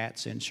wear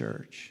hats in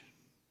church."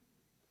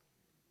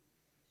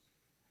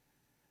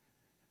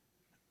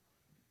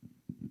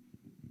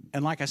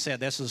 And like I said,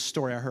 this is a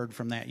story I heard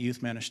from that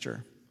youth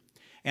minister.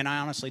 And I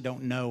honestly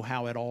don't know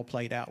how it all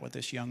played out with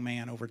this young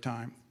man over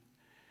time.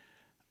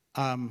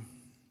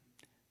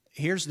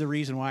 Here's the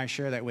reason why I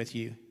share that with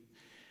you.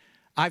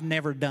 I've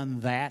never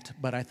done that,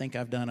 but I think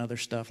I've done other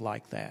stuff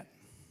like that.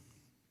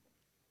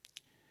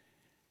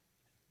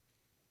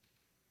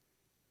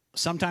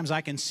 Sometimes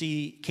I can't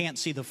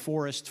see the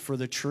forest for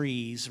the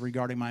trees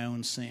regarding my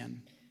own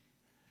sin.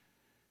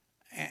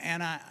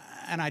 And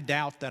I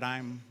doubt that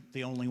I'm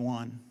the only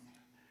one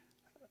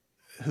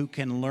who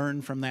can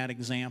learn from that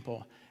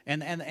example.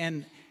 And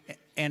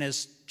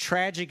as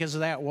tragic as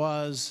that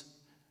was,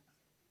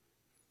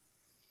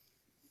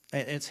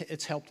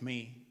 it's helped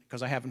me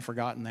because I haven't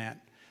forgotten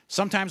that.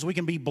 Sometimes we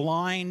can be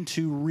blind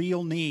to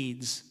real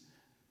needs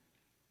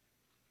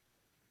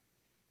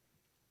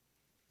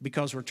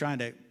because we're trying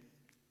to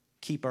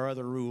keep our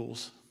other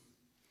rules.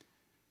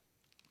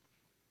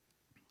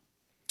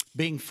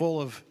 Being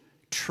full of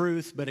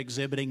truth but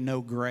exhibiting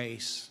no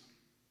grace.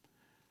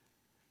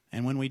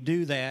 And when we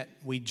do that,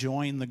 we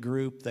join the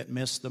group that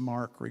missed the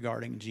mark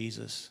regarding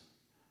Jesus.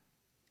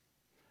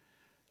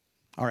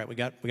 All right, we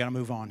got to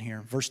move on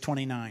here. Verse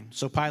 29.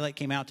 So Pilate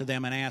came out to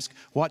them and asked,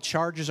 "What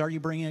charges are you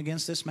bringing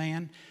against this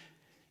man?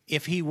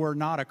 If he were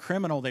not a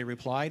criminal," they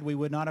replied, "we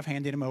would not have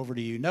handed him over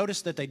to you."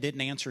 Notice that they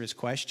didn't answer his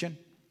question.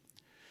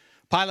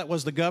 Pilate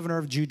was the governor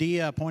of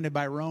Judea, appointed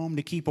by Rome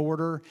to keep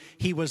order.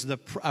 He was a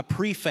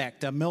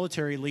prefect, a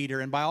military leader,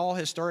 and by all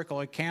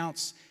historical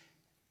accounts,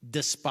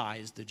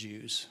 despised the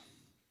Jews.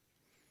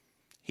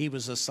 He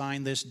was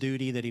assigned this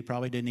duty that he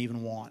probably didn't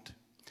even want.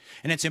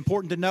 And it's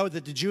important to note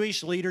that the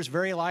Jewish leaders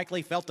very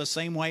likely felt the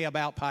same way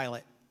about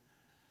Pilate.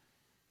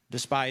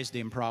 Despised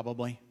him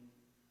probably.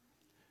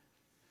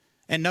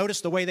 And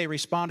notice the way they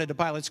responded to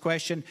Pilate's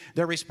question.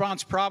 Their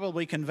response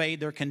probably conveyed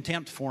their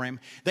contempt for him.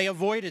 They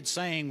avoided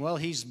saying, "Well,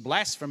 he's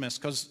blasphemous,"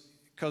 because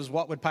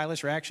what would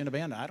Pilate's reaction have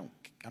been? I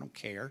don't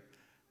care.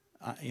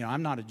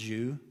 I'm not a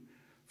Jew.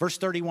 Verse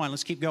 31,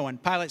 let's keep going.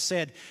 Pilate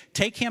said,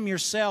 "Take him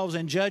yourselves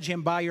and judge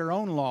him by your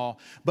own law,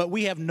 but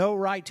we have no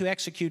right to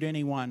execute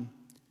anyone."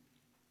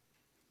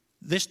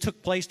 This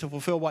took place to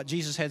fulfill what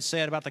Jesus had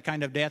said about the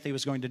kind of death he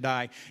was going to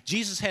die.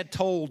 Jesus had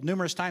told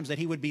numerous times that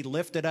he would be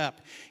lifted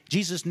up.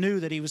 Jesus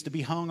knew that he was to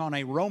be hung on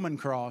a Roman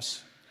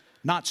cross,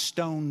 not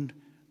stoned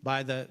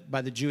by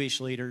the Jewish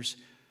leaders.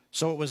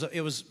 So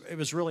it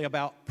was really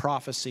about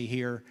prophecy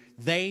here.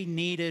 They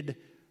needed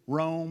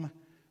Rome,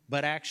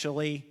 but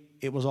actually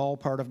it was all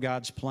part of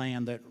God's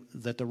plan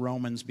that the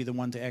Romans be the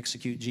one to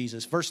execute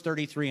Jesus. Verse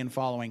 33 and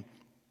following.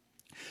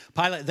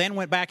 Pilate then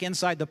went back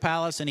inside the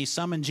palace, and he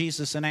summoned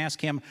Jesus and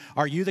asked him,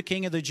 "Are you the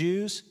king of the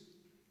Jews?"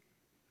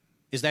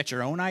 "Is that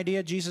your own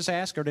idea?" Jesus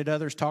asked, "or did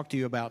others talk to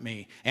you about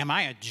me?" "Am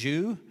I a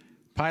Jew?"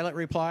 Pilate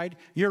replied.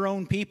 "Your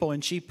own people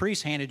and chief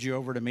priests handed you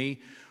over to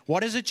me.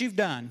 What is it you've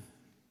done?"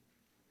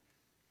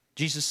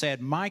 Jesus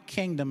said, "My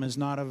kingdom is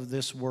not of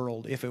this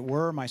world. If it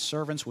were, my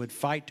servants would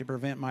fight to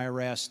prevent my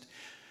arrest.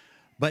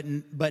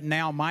 But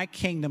now my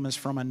kingdom is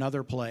from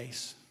another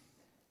place."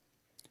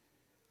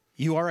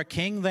 "You are a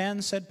king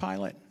then?" said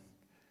Pilate.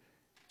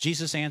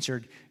 Jesus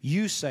answered,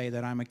 "You say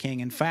that I'm a king.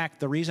 In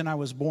fact, the reason I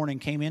was born and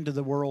came into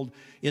the world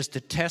is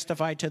to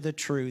testify to the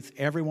truth.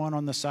 Everyone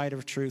on the side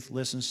of truth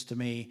listens to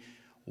me."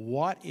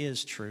 "What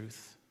is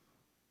truth?"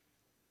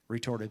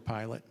 retorted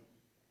Pilate.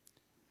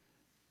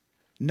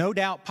 No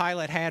doubt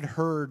Pilate had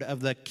heard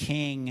of the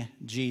King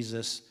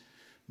Jesus,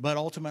 but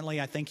ultimately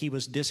I think he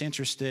was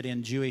disinterested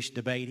in Jewish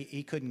debate.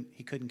 He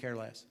couldn't care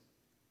less.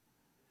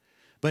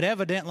 But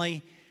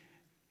evidently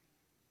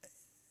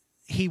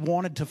he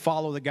wanted to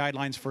follow the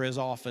guidelines for his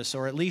office,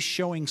 or at least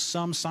showing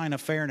some sign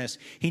of fairness.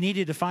 He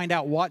needed to find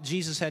out what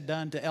Jesus had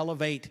done to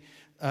elevate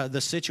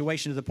the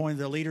situation to the point of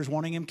the leaders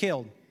wanting him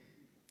killed.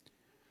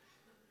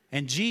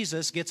 And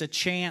Jesus gets a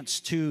chance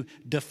to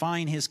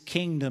define his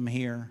kingdom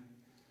here.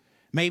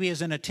 Maybe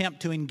as an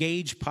attempt to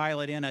engage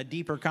Pilate in a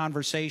deeper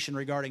conversation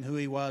regarding who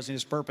he was and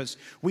his purpose.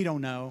 We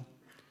don't know.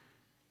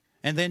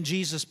 And then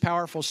Jesus'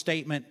 powerful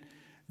statement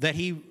that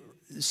he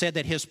said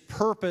that his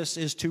purpose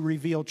is to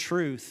reveal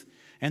truth,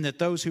 and that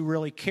those who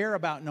really care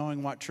about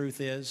knowing what truth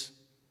is,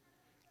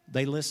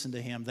 they listen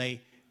to him,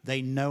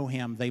 they know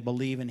him, they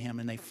believe in him,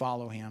 and they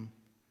follow him.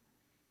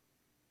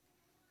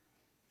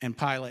 And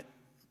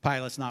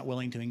Pilate's not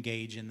willing to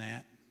engage in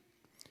that.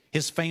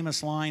 His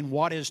famous line,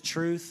 "What is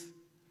truth?"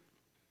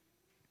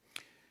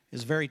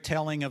 is very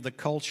telling of the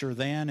culture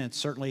then. It's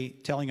certainly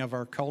telling of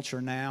our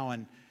culture now,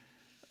 and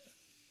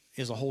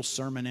is a whole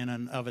sermon in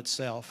and of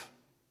itself.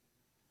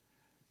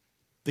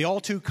 The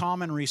all too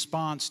common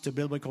response to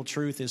biblical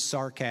truth is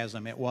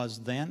sarcasm. It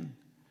was then,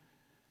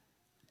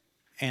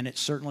 and it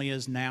certainly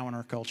is now in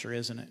our culture,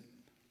 isn't it?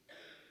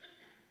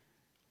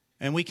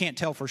 And we can't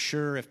tell for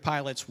sure if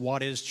Pilate's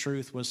 "what is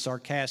truth" was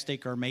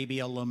sarcastic or maybe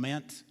a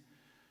lament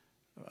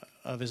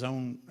of his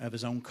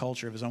own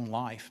culture, of his own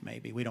life,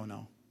 maybe. We don't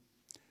know.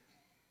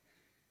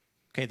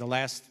 Okay, the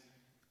last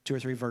 2 or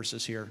 3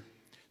 verses here.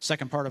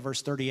 Second part of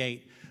verse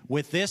 38.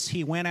 With this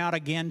he went out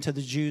again to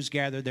the Jews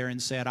gathered there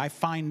and said, I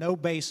find no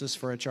basis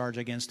for a charge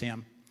against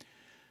him.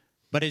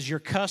 But is your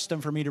custom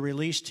for me to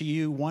release to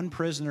you one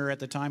prisoner at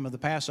the time of the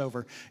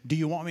Passover? Do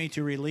you want me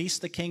to release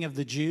the king of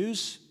the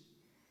Jews?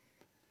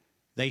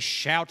 They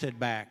shouted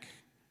back,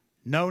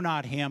 no,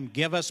 not him.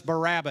 Give us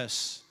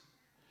Barabbas.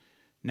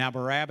 Now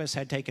Barabbas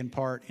had taken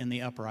part in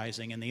the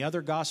uprising. And the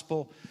other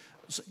gospel,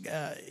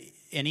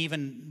 and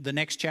even the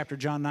next chapter,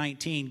 John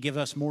 19, give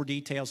us more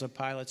details of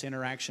Pilate's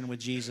interaction with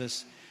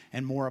Jesus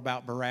and more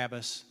about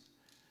Barabbas.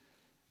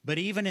 But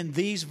even in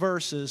these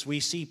verses, we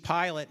see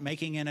Pilate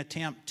making an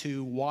attempt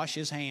to wash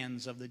his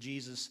hands of the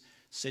Jesus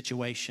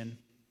situation.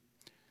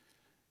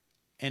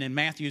 And in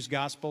Matthew's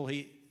gospel,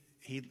 he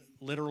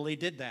literally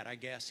did that, I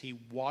guess. He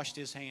washed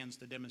his hands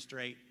to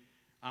demonstrate,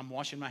 I'm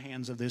washing my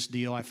hands of this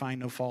deal. I find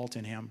no fault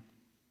in him.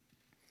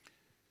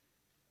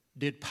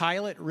 Did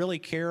Pilate really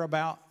care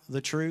about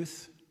the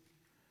truth?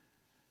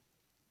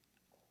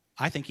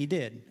 I think he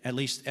did, at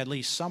least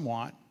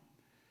somewhat.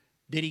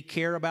 Did he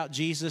care about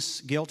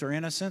Jesus' guilt or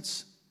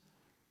innocence?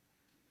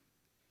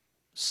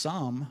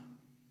 Some,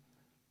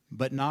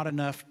 but not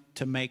enough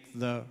to make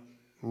the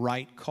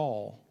right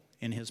call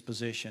in his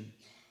position.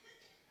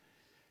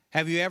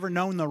 Have you ever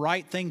known the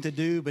right thing to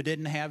do but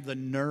didn't have the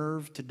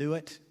nerve to do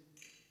it?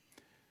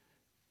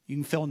 You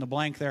can fill in the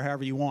blank there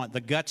however you want.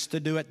 The guts to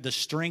do it, the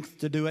strength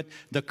to do it,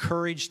 the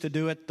courage to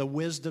do it, the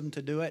wisdom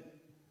to do it.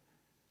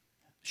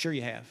 Sure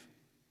you have.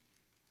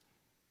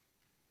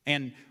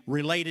 And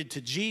related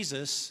to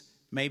Jesus,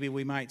 maybe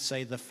we might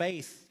say the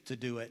faith to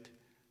do it.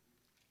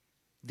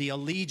 The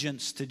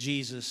allegiance to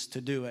Jesus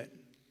to do it.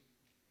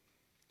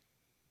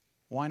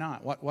 Why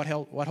not?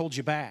 What holds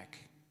you back?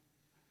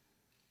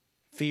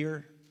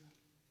 Fear?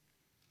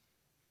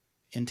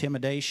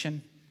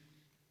 Intimidation?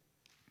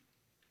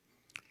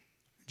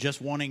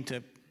 Just wanting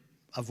to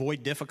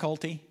avoid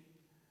difficulty?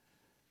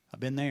 I've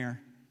been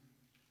there.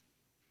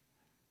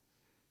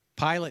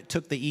 Pilate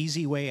took the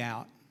easy way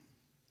out.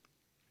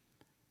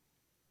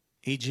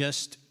 He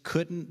just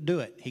couldn't do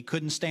it. He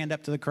couldn't stand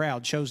up to the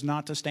crowd, chose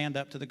not to stand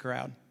up to the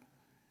crowd.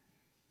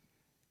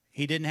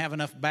 He didn't have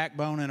enough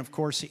backbone, and of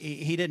course,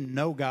 he didn't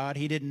know God.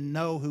 He didn't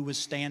know who was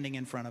standing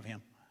in front of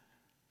him.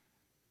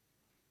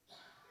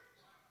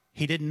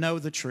 He didn't know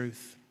the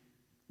truth.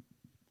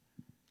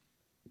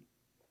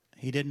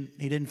 He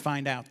didn't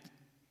find out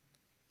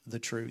the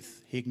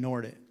truth. He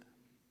ignored it.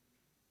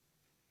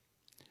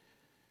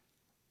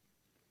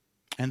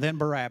 And then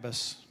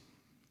Barabbas.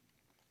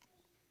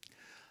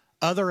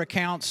 Other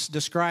accounts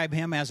describe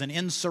him as an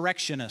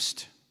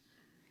insurrectionist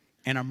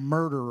and a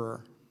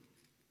murderer.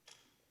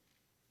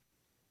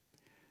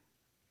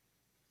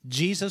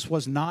 Jesus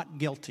was not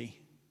guilty.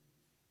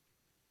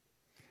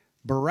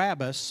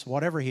 Barabbas,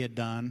 whatever he had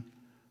done,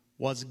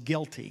 was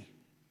guilty.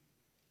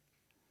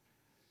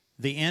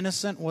 The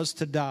innocent was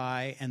to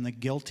die and the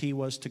guilty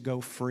was to go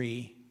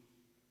free.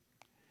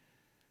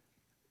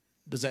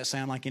 Does that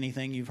sound like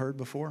anything you've heard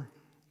before?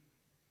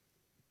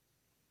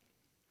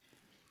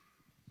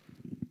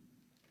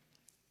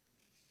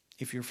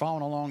 If you're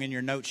following along in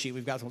your note sheet,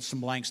 we've got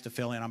some blanks to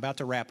fill in. I'm about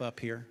to wrap up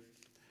here.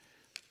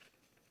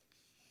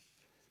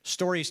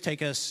 Stories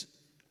take us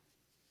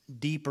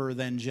deeper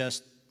than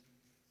just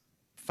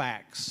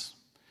facts.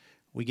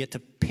 We get to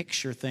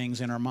picture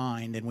things in our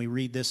mind, and we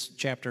read this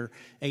chapter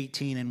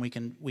 18, and we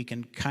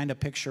can kind of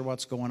picture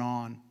what's going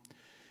on.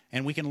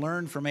 And we can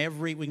learn from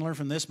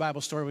this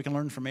Bible story, we can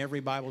learn from every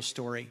Bible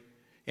story,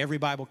 every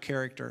Bible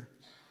character.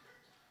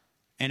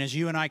 And as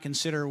you and I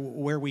consider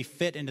where we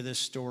fit into this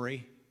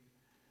story,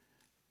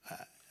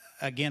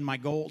 again, my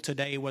goal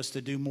today was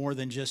to do more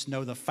than just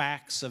know the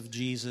facts of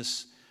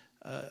Jesus,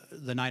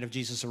 the night of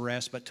Jesus'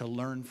 arrest, but to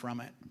learn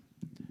from it.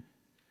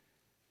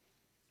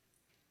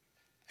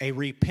 A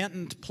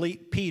repentant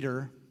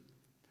Peter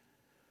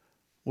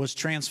was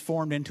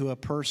transformed into a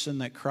person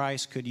that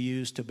Christ could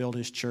use to build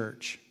his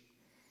church.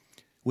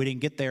 We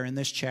didn't get there in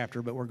this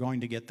chapter, but we're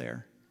going to get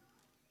there.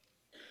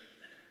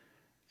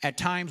 At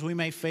times we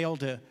may fail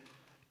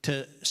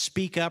to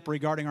speak up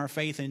regarding our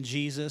faith in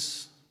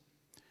Jesus,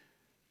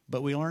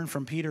 but we learn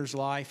from Peter's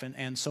life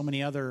and so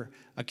many other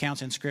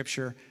accounts in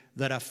Scripture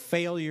that a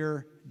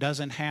failure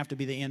doesn't have to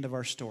be the end of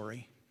our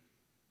story.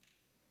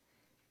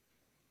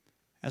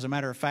 As a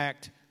matter of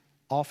fact,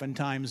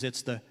 oftentimes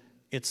it's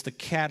the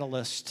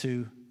catalyst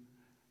to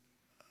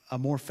a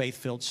more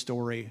faith-filled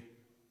story.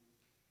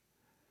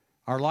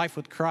 Our life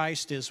with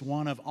Christ is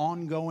one of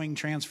ongoing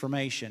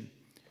transformation.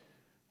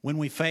 When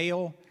we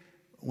fail,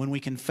 when we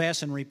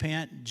confess and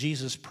repent,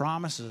 Jesus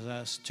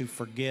promises to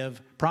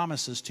forgive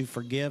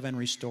and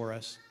restore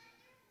us.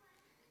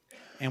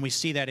 And we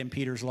see that in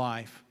Peter's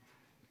life.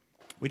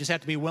 We just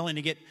have to be willing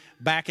to get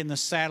back in the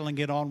saddle and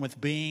get on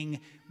with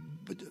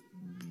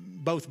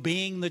both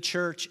being the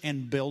church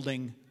and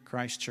building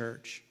Christ's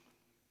church.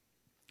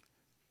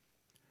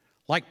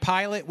 Like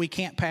Pilate, we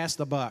can't pass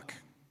the buck.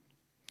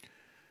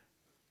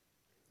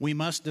 We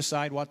must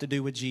decide what to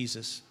do with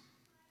Jesus.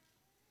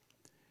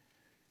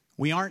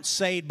 We aren't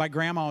saved by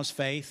grandma's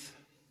faith.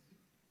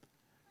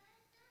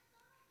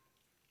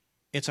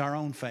 It's our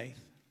own faith.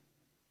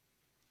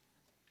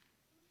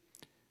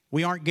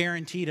 We aren't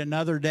guaranteed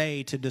another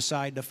day to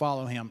decide to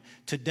follow Him.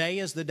 Today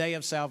is the day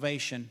of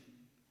salvation.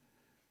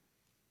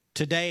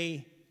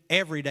 Today,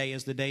 every day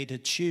is the day to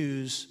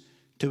choose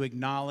to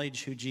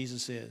acknowledge who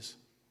Jesus is.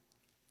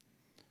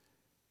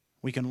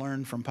 We can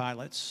learn from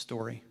Pilate's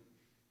story.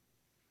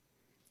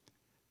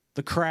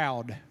 The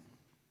crowd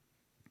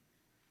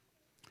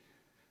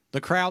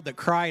that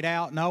cried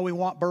out, "No, we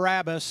want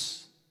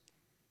Barabbas."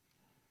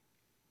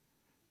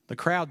 The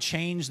crowd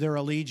changed their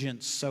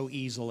allegiance so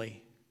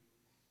easily.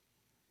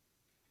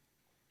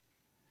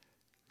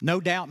 No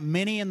doubt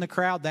many in the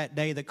crowd that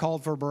day that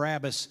called for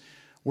Barabbas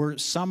were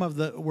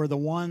the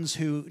ones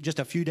who just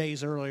a few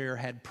days earlier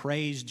had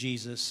praised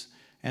Jesus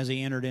as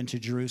He entered into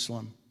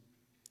Jerusalem.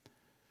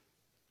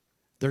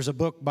 There's a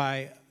book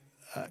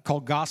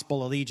called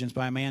Gospel Allegiance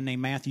by a man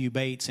named Matthew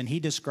Bates, and he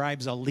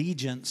describes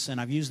allegiance, and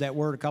I've used that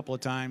word a couple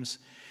of times,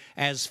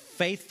 as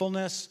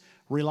faithfulness,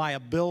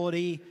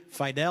 reliability,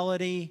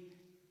 fidelity,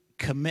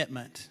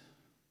 commitment.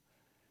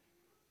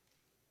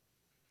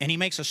 And he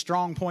makes a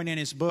strong point in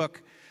his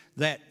book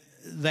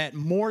that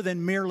more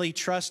than merely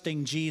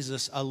trusting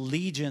Jesus,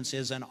 allegiance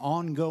is an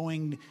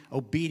ongoing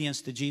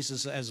obedience to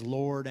Jesus as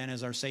Lord and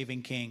as our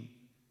saving King.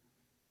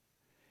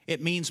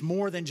 It means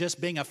more than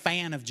just being a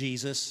fan of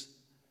Jesus.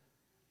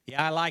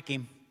 Yeah, I like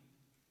Him.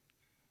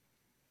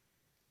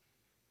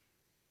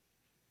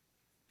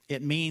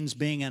 It means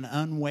being an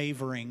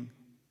unwavering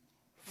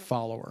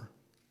follower.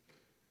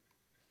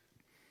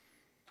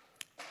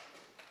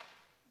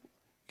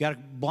 Got a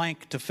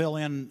blank to fill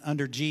in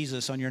under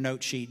Jesus on your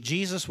note sheet.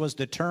 Jesus was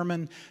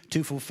determined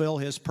to fulfill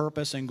His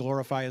purpose and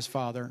glorify His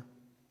Father.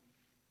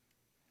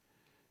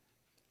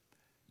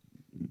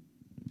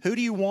 Who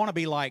do you want to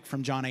be like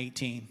from John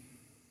 18?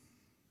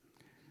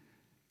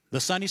 The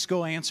Sunday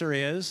school answer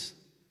is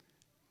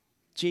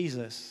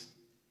Jesus.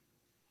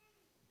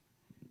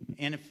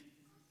 And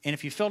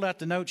if you filled out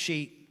the note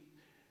sheet,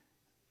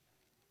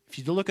 if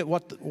you look at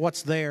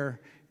what's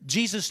there,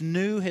 Jesus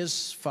knew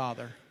His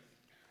Father.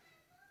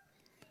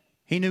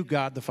 He knew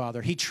God the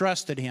Father. He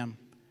trusted Him.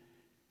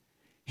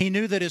 He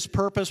knew that His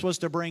purpose was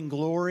to bring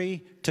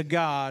glory to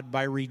God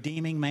by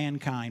redeeming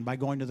mankind, by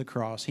going to the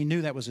cross. He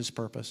knew that was His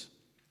purpose.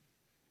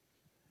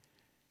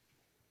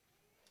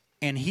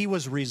 And He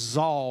was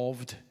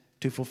resolved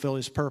to fulfill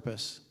His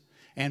purpose.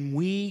 And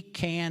we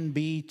can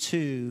be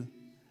too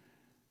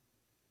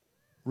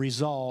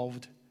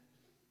resolved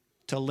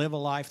to live a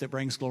life that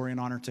brings glory and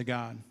honor to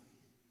God.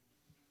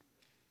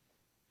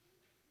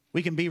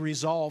 We can be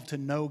resolved to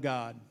know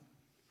God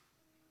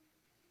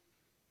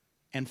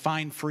and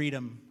find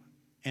freedom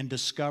and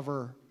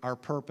discover our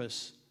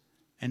purpose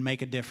and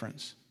make a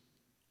difference.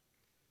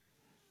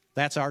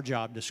 That's our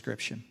job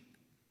description.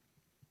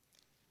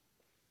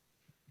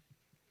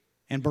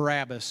 And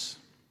Barabbas,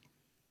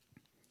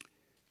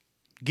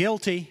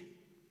 guilty,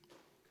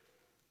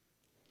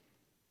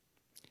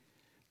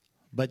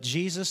 but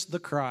Jesus the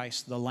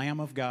Christ, the Lamb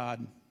of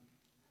God,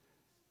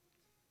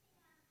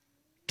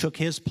 took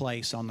His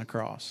place on the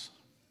cross.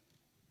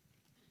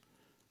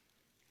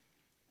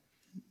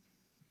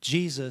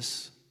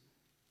 Jesus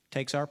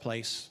takes our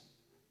place,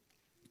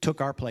 took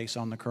our place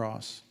on the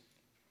cross.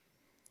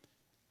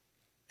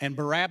 And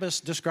Barabbas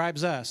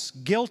describes us,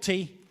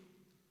 guilty,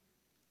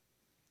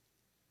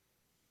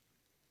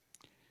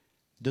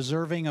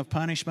 deserving of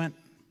punishment,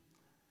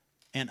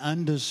 and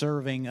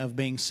undeserving of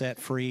being set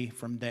free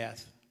from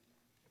death.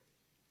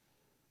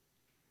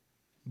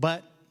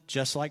 But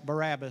just like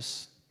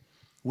Barabbas,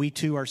 we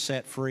too are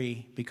set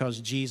free because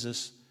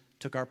Jesus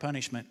took our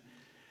punishment.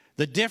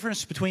 The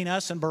difference between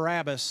us and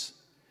Barabbas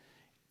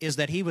is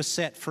that he was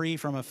set free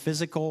from a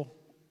physical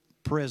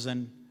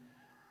prison,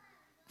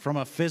 from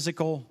a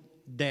physical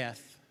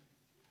death.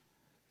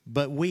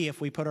 But we, if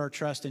we put our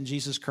trust in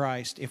Jesus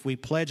Christ, if we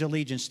pledge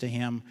allegiance to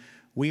Him,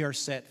 we are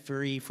set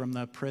free from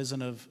the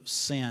prison of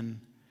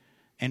sin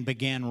and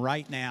begin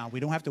right now.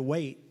 We don't have to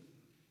wait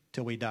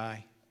till we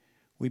die.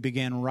 We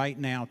begin right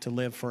now to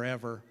live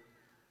forever,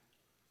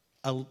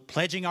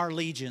 pledging our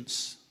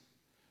allegiance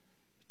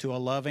to a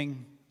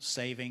loving,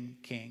 saving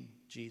King,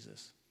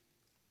 Jesus.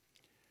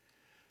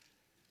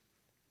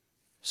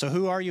 So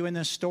who are you in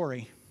this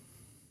story?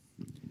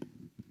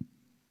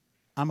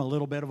 I'm a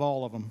little bit of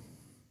all of them.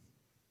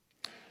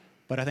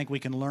 But I think we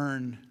can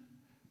learn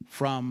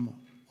from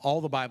all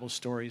the Bible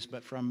stories,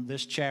 but from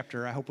this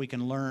chapter, I hope we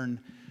can learn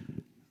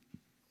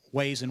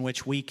ways in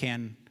which we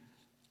can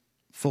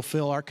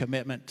fulfill our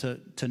commitment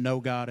to know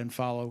God and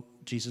follow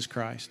Jesus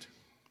Christ.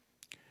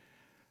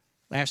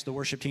 I ask the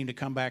worship team to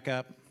come back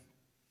up.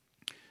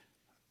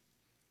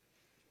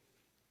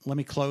 Let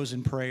me close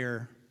in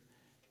prayer.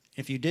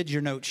 If you did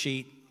your note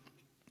sheet,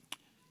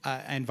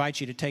 I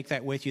invite you to take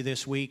that with you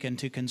this week and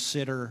to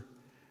consider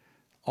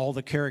all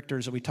the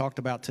characters that we talked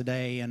about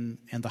today and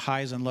the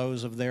highs and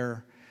lows of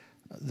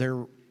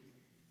the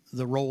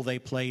role they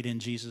played in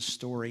Jesus'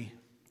 story.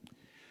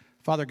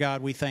 Father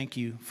God, we thank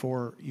you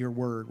for your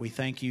word. We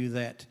thank you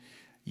that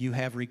you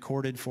have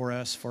recorded for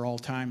us for all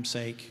time's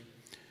sake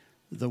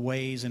the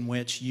ways in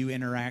which you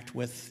interact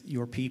with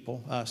your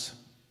people, us.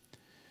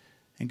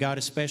 And God,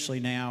 especially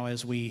now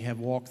as we have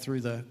walked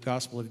through the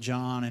Gospel of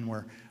John and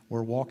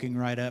we're walking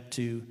right up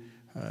to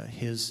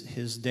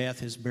his death,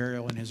 his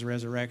burial, and his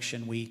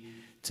resurrection, we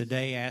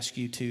today ask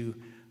you to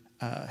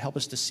help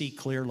us to see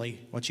clearly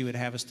what you would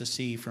have us to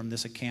see from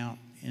this account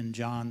in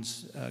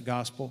John's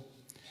Gospel,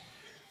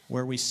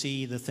 where we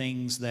see the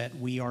things that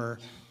we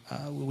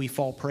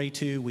fall prey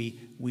to,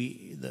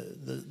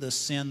 the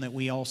sin that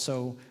we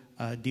also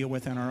deal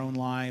with in our own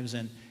lives,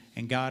 and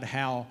God,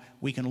 how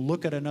we can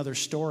look at another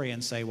story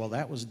and say, well,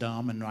 that was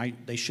dumb, and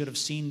they should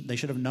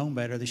have known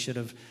better, they should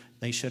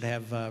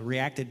have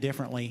reacted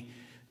differently.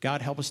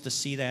 God, help us to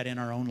see that in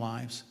our own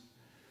lives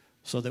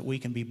so that we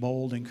can be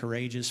bold and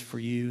courageous for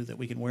you, that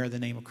we can wear the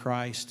name of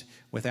Christ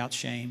without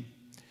shame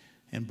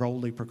and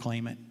boldly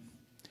proclaim it.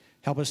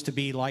 Help us to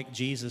be like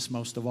Jesus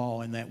most of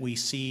all, in that we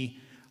see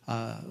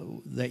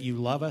that you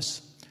love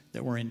us,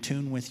 that we're in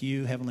tune with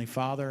you, Heavenly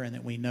Father, and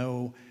that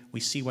we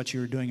see what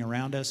you're doing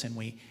around us, and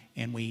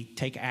we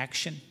take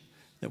action,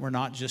 that we're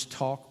not just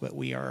talk, but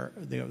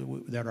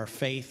that our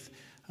faith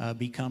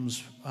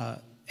becomes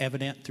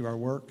evident through our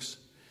works,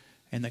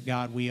 and that,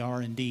 God, we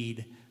are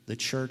indeed the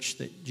church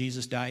that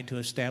Jesus died to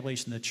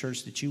establish and the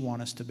church that you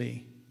want us to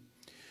be.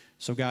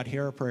 So, God,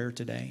 hear our prayer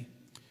today.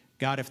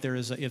 God, if there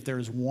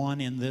is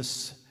one in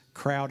this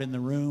crowd in the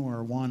room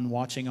or one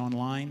watching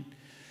online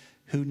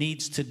who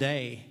needs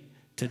today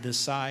to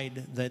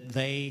decide that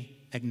they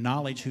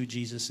acknowledge who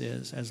Jesus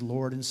is as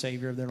Lord and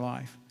Savior of their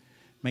life,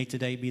 may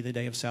today be the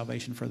day of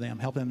salvation for them.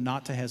 Help them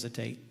not to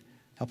hesitate.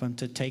 Help them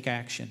to take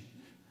action.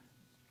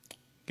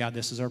 God,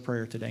 this is our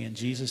prayer today. In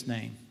Jesus'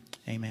 name,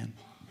 amen.